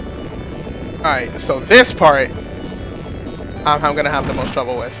 Alright, so this part I'm gonna have the most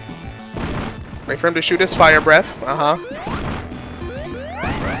trouble with. Wait for him to shoot his fire breath. Uh-huh.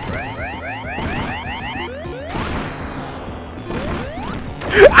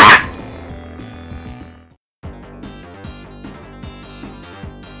 Ah!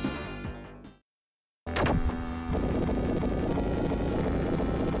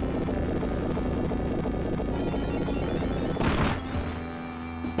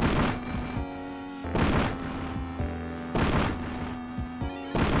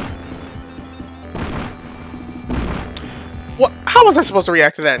 What? How was I supposed to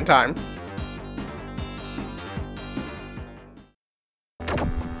react to that in time?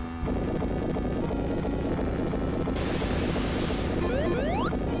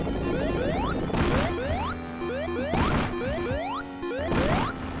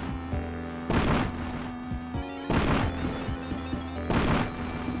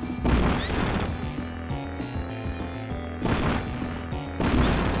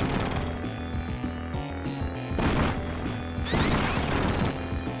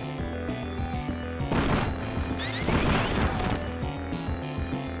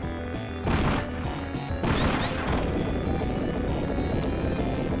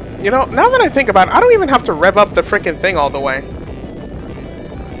 You know, now that I think about it, I don't even have to rev up the freaking thing all the way.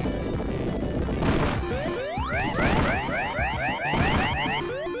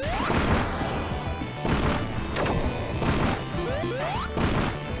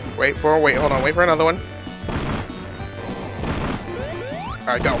 Wait, hold on, wait for another one.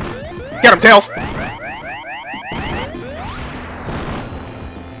 Alright, go. Get him, Tails!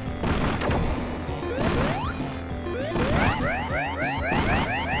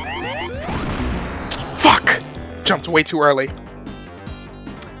 Fuck! Jumped way too early.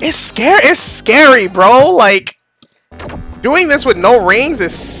 It's scary, bro! Like, doing this with no rings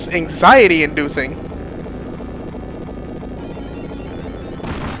is anxiety-inducing.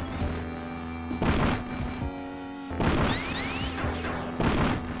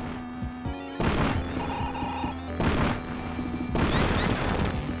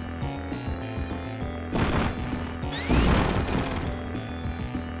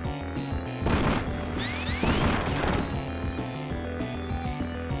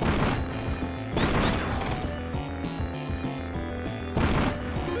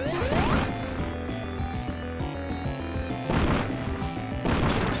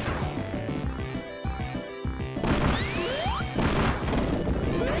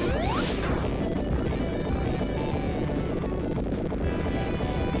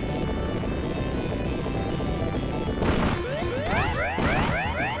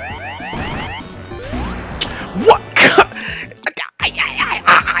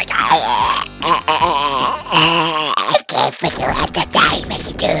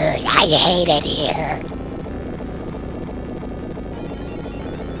 Dude, I hate it here.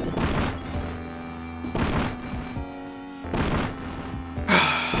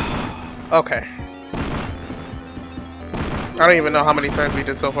 Okay. I don't even know how many turns we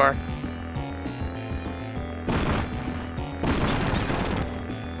did so far.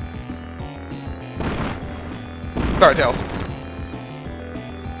 Sorry, Tails.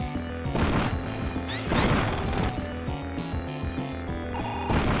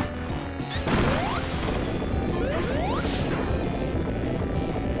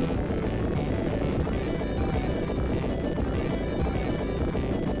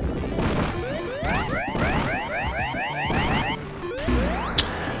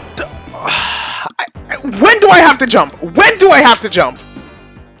 I have to jump? When do I have to jump?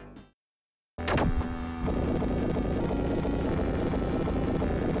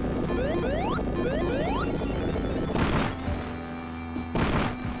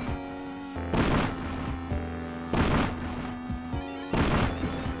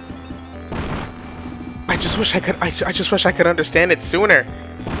 I just wish I could. I just wish I could understand it sooner.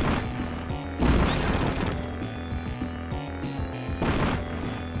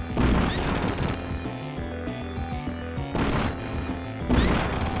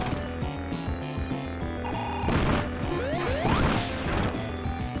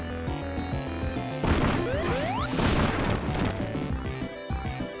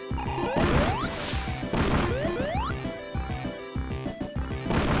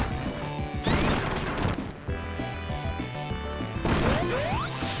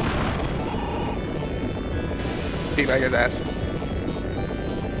 Beat by his ass.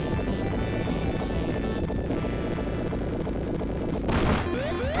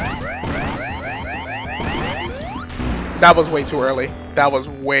 That was way too early. That was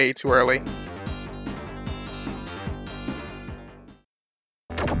way too early.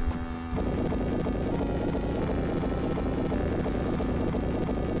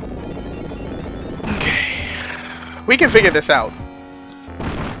 Okay. We can figure this out.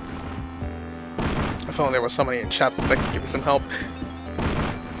 If only there was somebody in chat that could give me some help.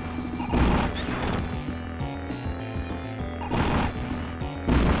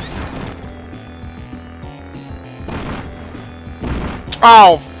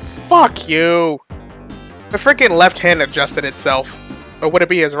 Oh, fuck you! The freaking left hand adjusted itself. Or would it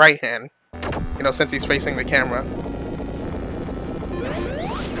be his right hand? You know, since he's facing the camera.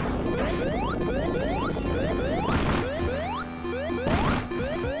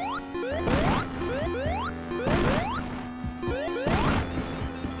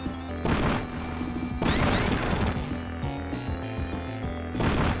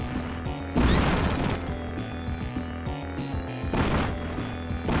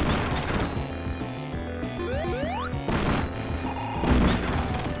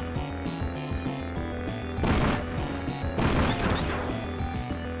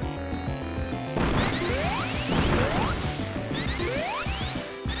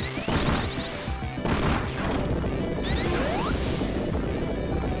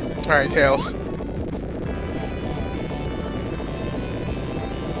 Alright, Tails.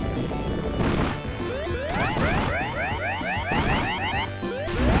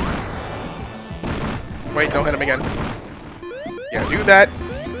 Wait, don't hit him again. Yeah, do that.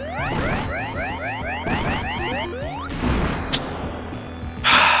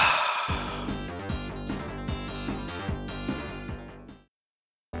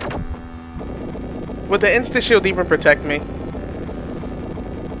 Would the insta-shield even protect me?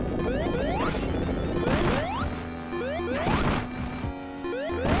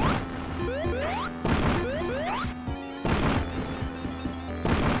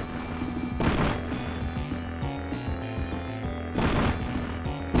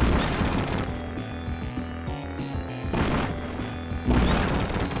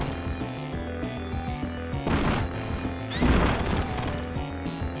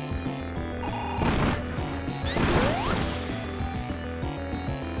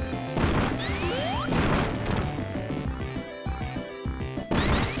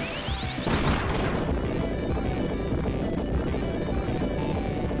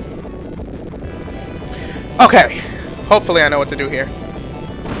 Okay, hopefully I know what to do here.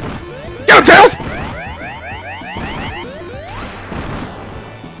 Get him, Tails!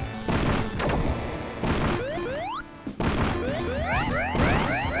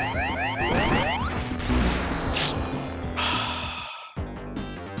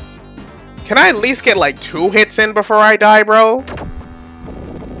 Can I at least get like 2 hits in before I die, bro?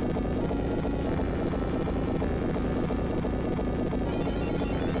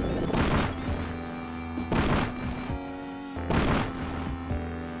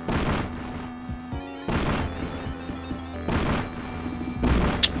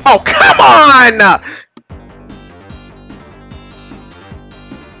 Oh, come on!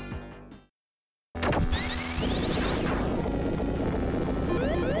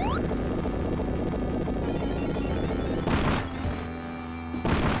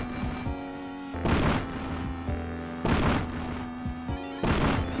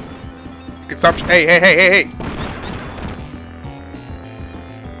 You can stop. Hey, hey, hey, hey, hey!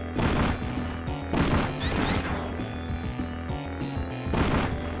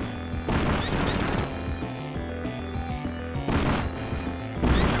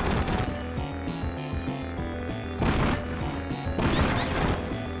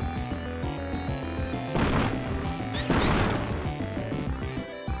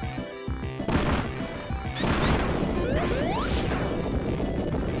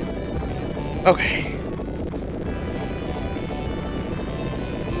 Okay.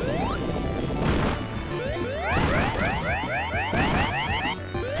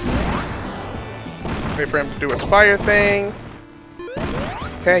 Wait for him to do his fire thing.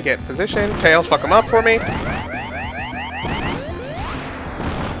 Okay, get position. Tails, fuck him up for me.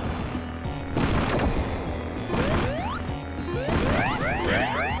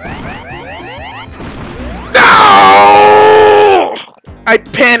 No! I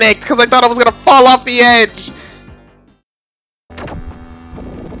panicked because I thought I was gonna fall off the edge.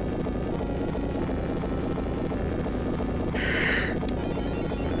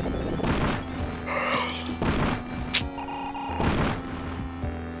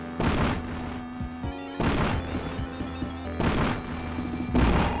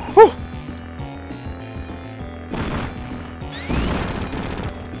 Whew.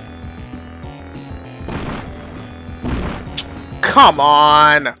 Come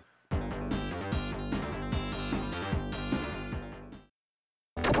on.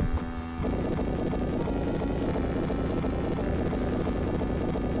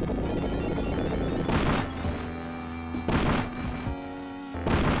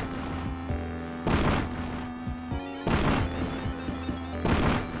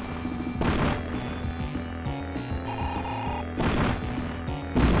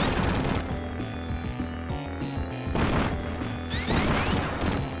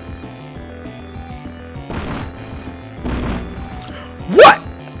 What?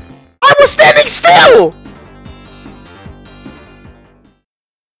 I was standing still!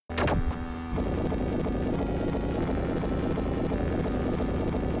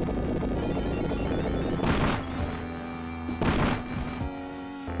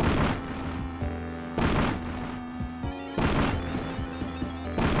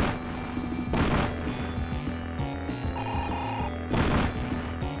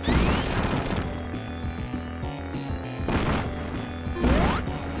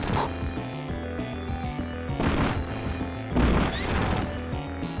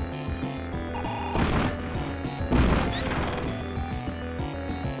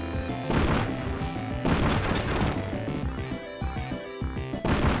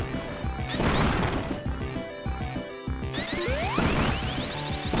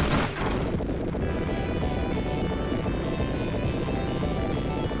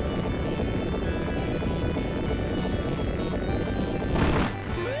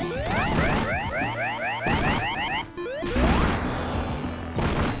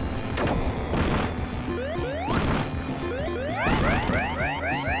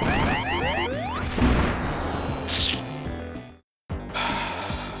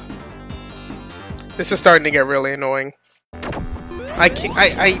 This is starting to get really annoying.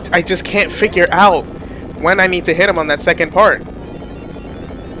 I just can't figure out when I need to hit him on that second part.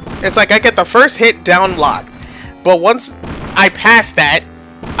 It's like I get the first hit down locked, but once I pass that,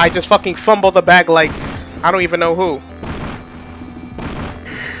 I just fucking fumble the bag like I don't even know who.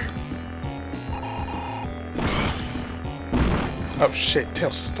 Oh shit,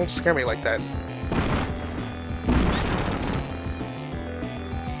 Tails, don't scare me like that.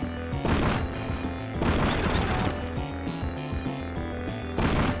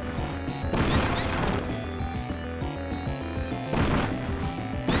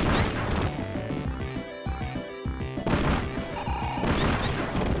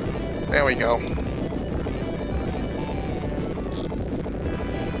 There we go.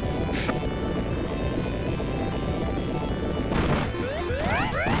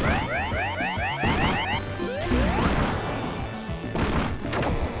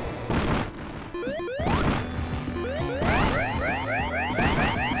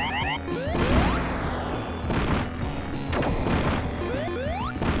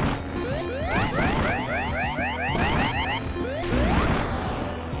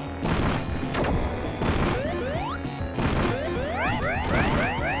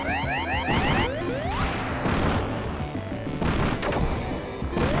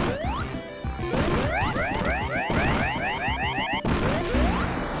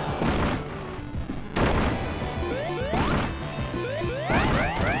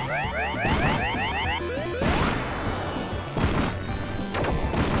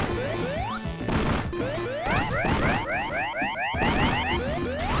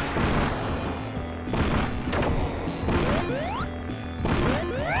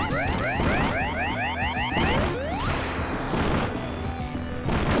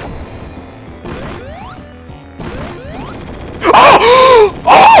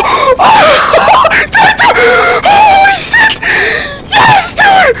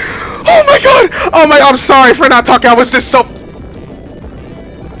 Oh my, I'm sorry for not talking. I was just so...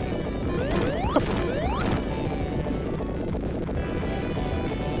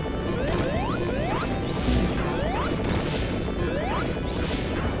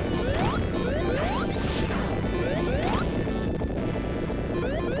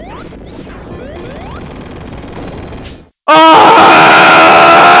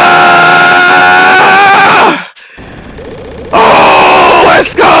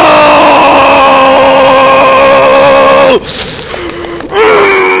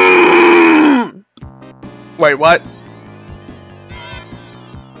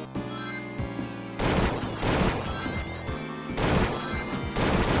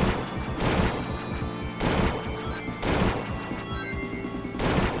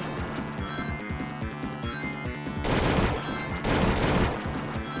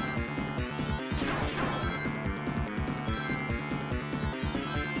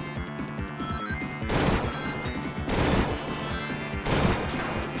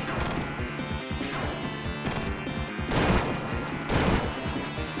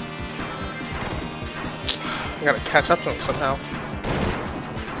 I gotta catch up to him somehow.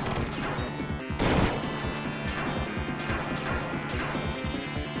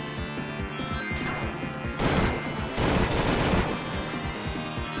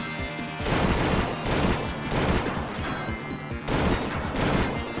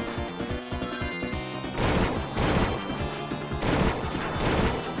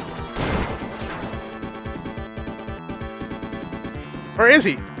 Where is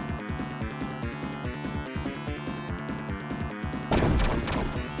he?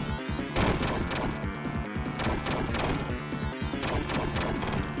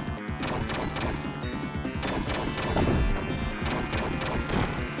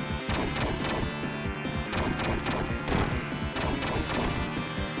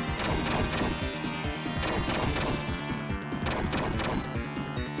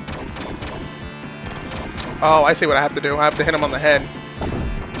 Oh, I see what I have to do. I have to hit him on the head.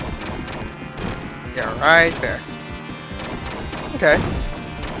 Yeah, right there. Okay.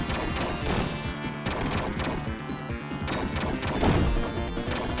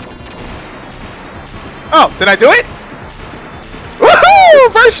 Oh, did I do it?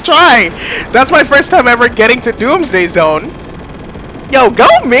 Woohoo! First try! That's my first time ever getting to Doomsday Zone. Yo, go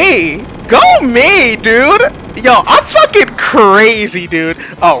me! Go me, dude! Yo, I'm fucking crazy, dude.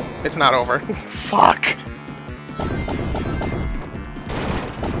 Oh, it's not over. Fuck.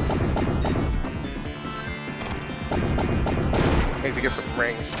 Need to get some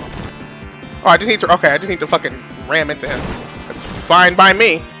rings. Oh, I just need to. Okay, I just need to fucking ram into him. That's fine by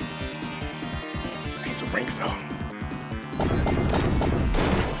me. I need some rings though.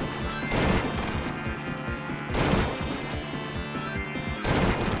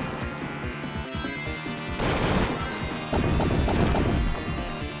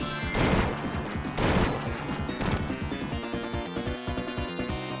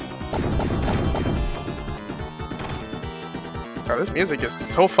 Oh, this music is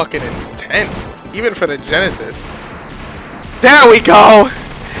so fucking intense, even for the Genesis. There we go!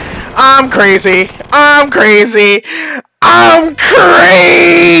 I'm crazy! I'm crazy! I'm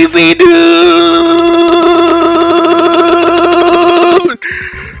crazy, dude!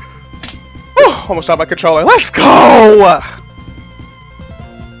 Whew, almost dropped my controller. Let's go!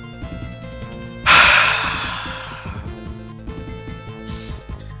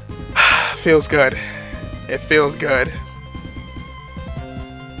 Feels good. It feels good.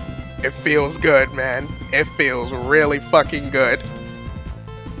 It feels good, man. It feels really fucking good.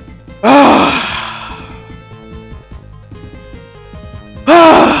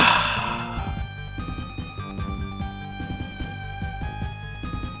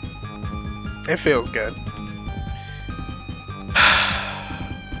 It feels good.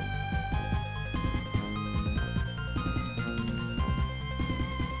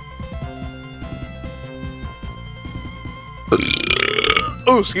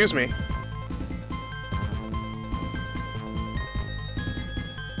 Oh, excuse me.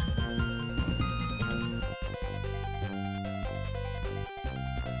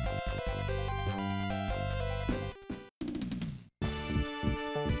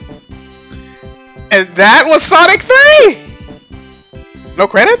 And that was Sonic 3! No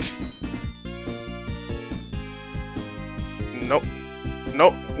credits? Nope.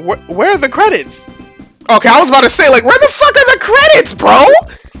 Nope. Where are the credits? Okay, I was about to say, like, where the fuck are the credits, bro?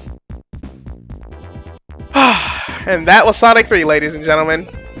 And that was Sonic 3, ladies and gentlemen.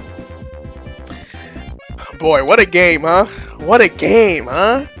 Boy, what a game, huh? What a game,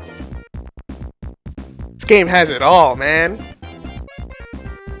 huh? This game has it all, man.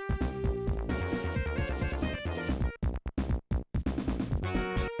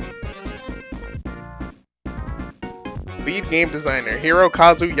 Lead game designer,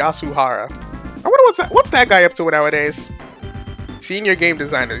 Hirokazu Yasuhara. I wonder what's that guy up to nowadays? Senior game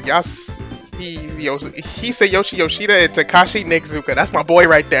designer, Hisayoshi Yoshida and Takashi Nizuka. That's my boy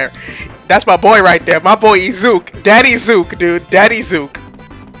right there. That's my boy right there. My boy Izuke. Daddy Zook, dude. Daddy Zook.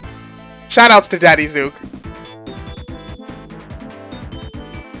 Shoutouts to Daddy Zook.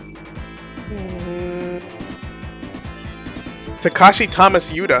 Takashi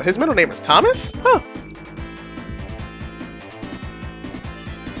Thomas Yuda. His middle name is Thomas? Huh.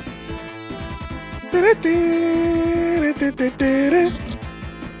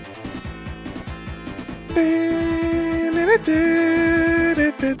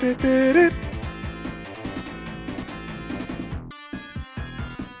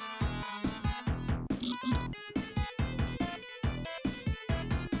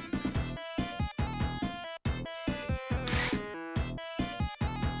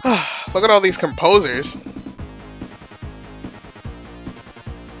 Look at all these composers.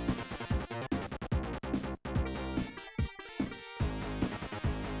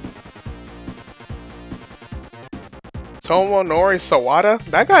 Tomonori Sawada.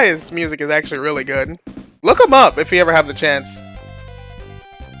 That guy's music is actually really good. Look him up if you ever have the chance.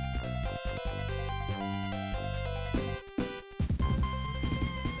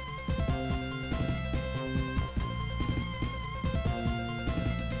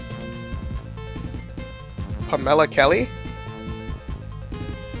 Pamela Kelly?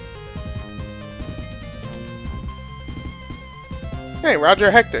 Hey,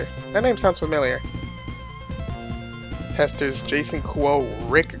 Roger Hector. That name sounds familiar. Testers Jason Kuo,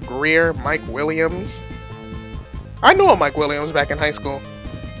 Rick Greer, Mike Williams. I knew a Mike Williams back in high school.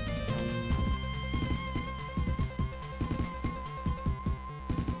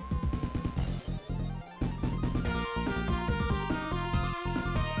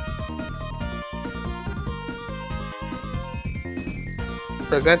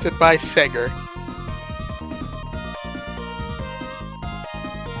 Presented by Sega.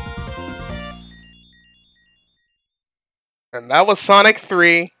 And that was Sonic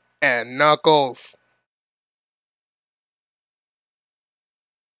 3 and Knuckles.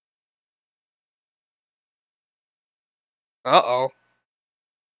 Uh-oh.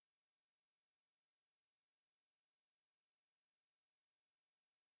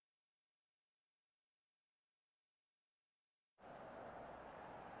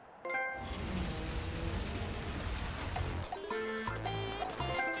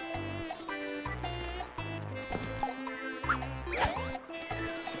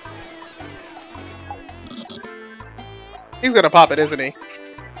 He's gonna pop it, isn't he?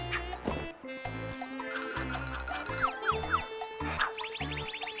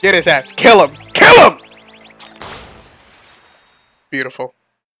 Get his ass. Kill him. Kill him! Beautiful.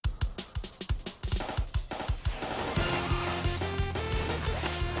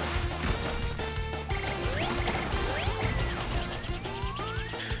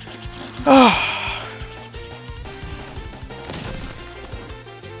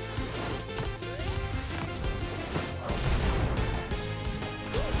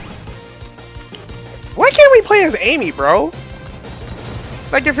 Why can't we play as Amy, bro?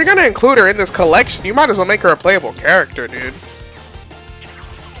 Like, if you're gonna include her in this collection, you might as well make her a playable character, dude.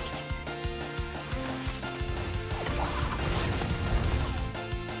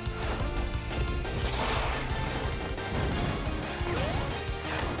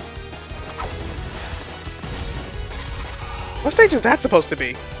 What stage is that supposed to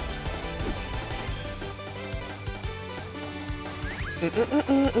be?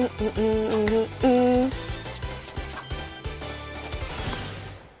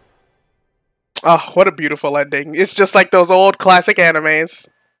 Oh, what a beautiful ending. It's just like those old classic animes.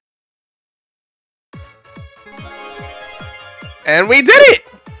 And we did it!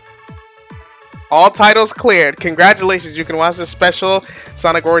 All titles cleared. Congratulations, you can watch the special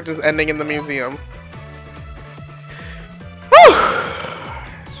Sonic Origins ending in the museum. Whew!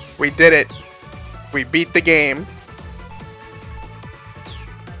 We did it. We beat the game.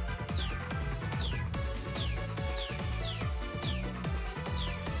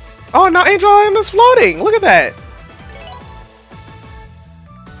 Oh, now Angel Island is floating! Look at that!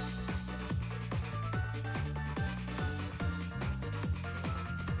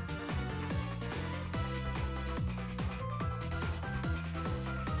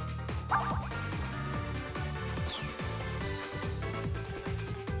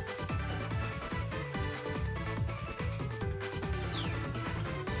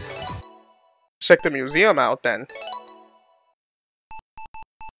 Check the museum out then.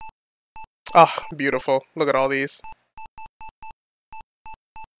 Oh, beautiful. Look at all these.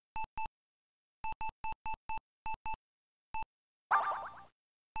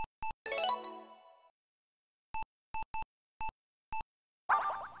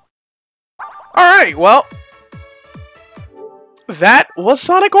 Alright, well, that was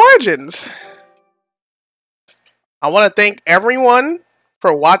Sonic Origins. I want to thank everyone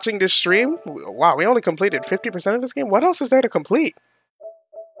for watching this stream. Wow, we only completed 50% of this game. What else is there to complete?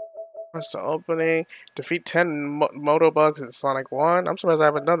 What's the opening? Defeat 10 Moto Bugs in Sonic 1. I'm surprised I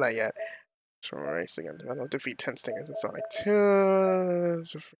haven't done that yet. So racing and defeat 10 Stingers in Sonic 2.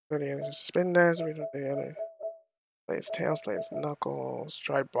 Spin Dash. Play as Tails, play as Knuckles.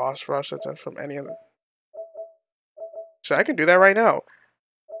 Try Boss Rush attempt from any of them. So I can do that right now.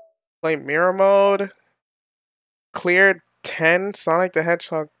 Play Mirror Mode. Clear 10 Sonic the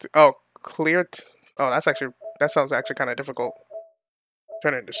Hedgehog. Oh, clear. Oh, that sounds actually kind of difficult.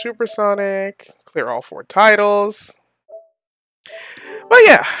 Turn into Super Sonic, clear all 4 titles. But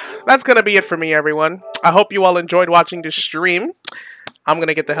yeah, that's going to be it for me, everyone. I hope you all enjoyed watching this stream. I'm going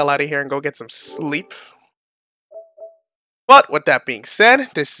to get the hell out of here and go get some sleep. But with that being said,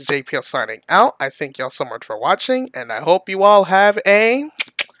 this is JPL signing out. I thank y'all so much for watching, and I hope you all have a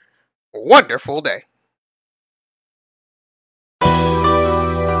wonderful day.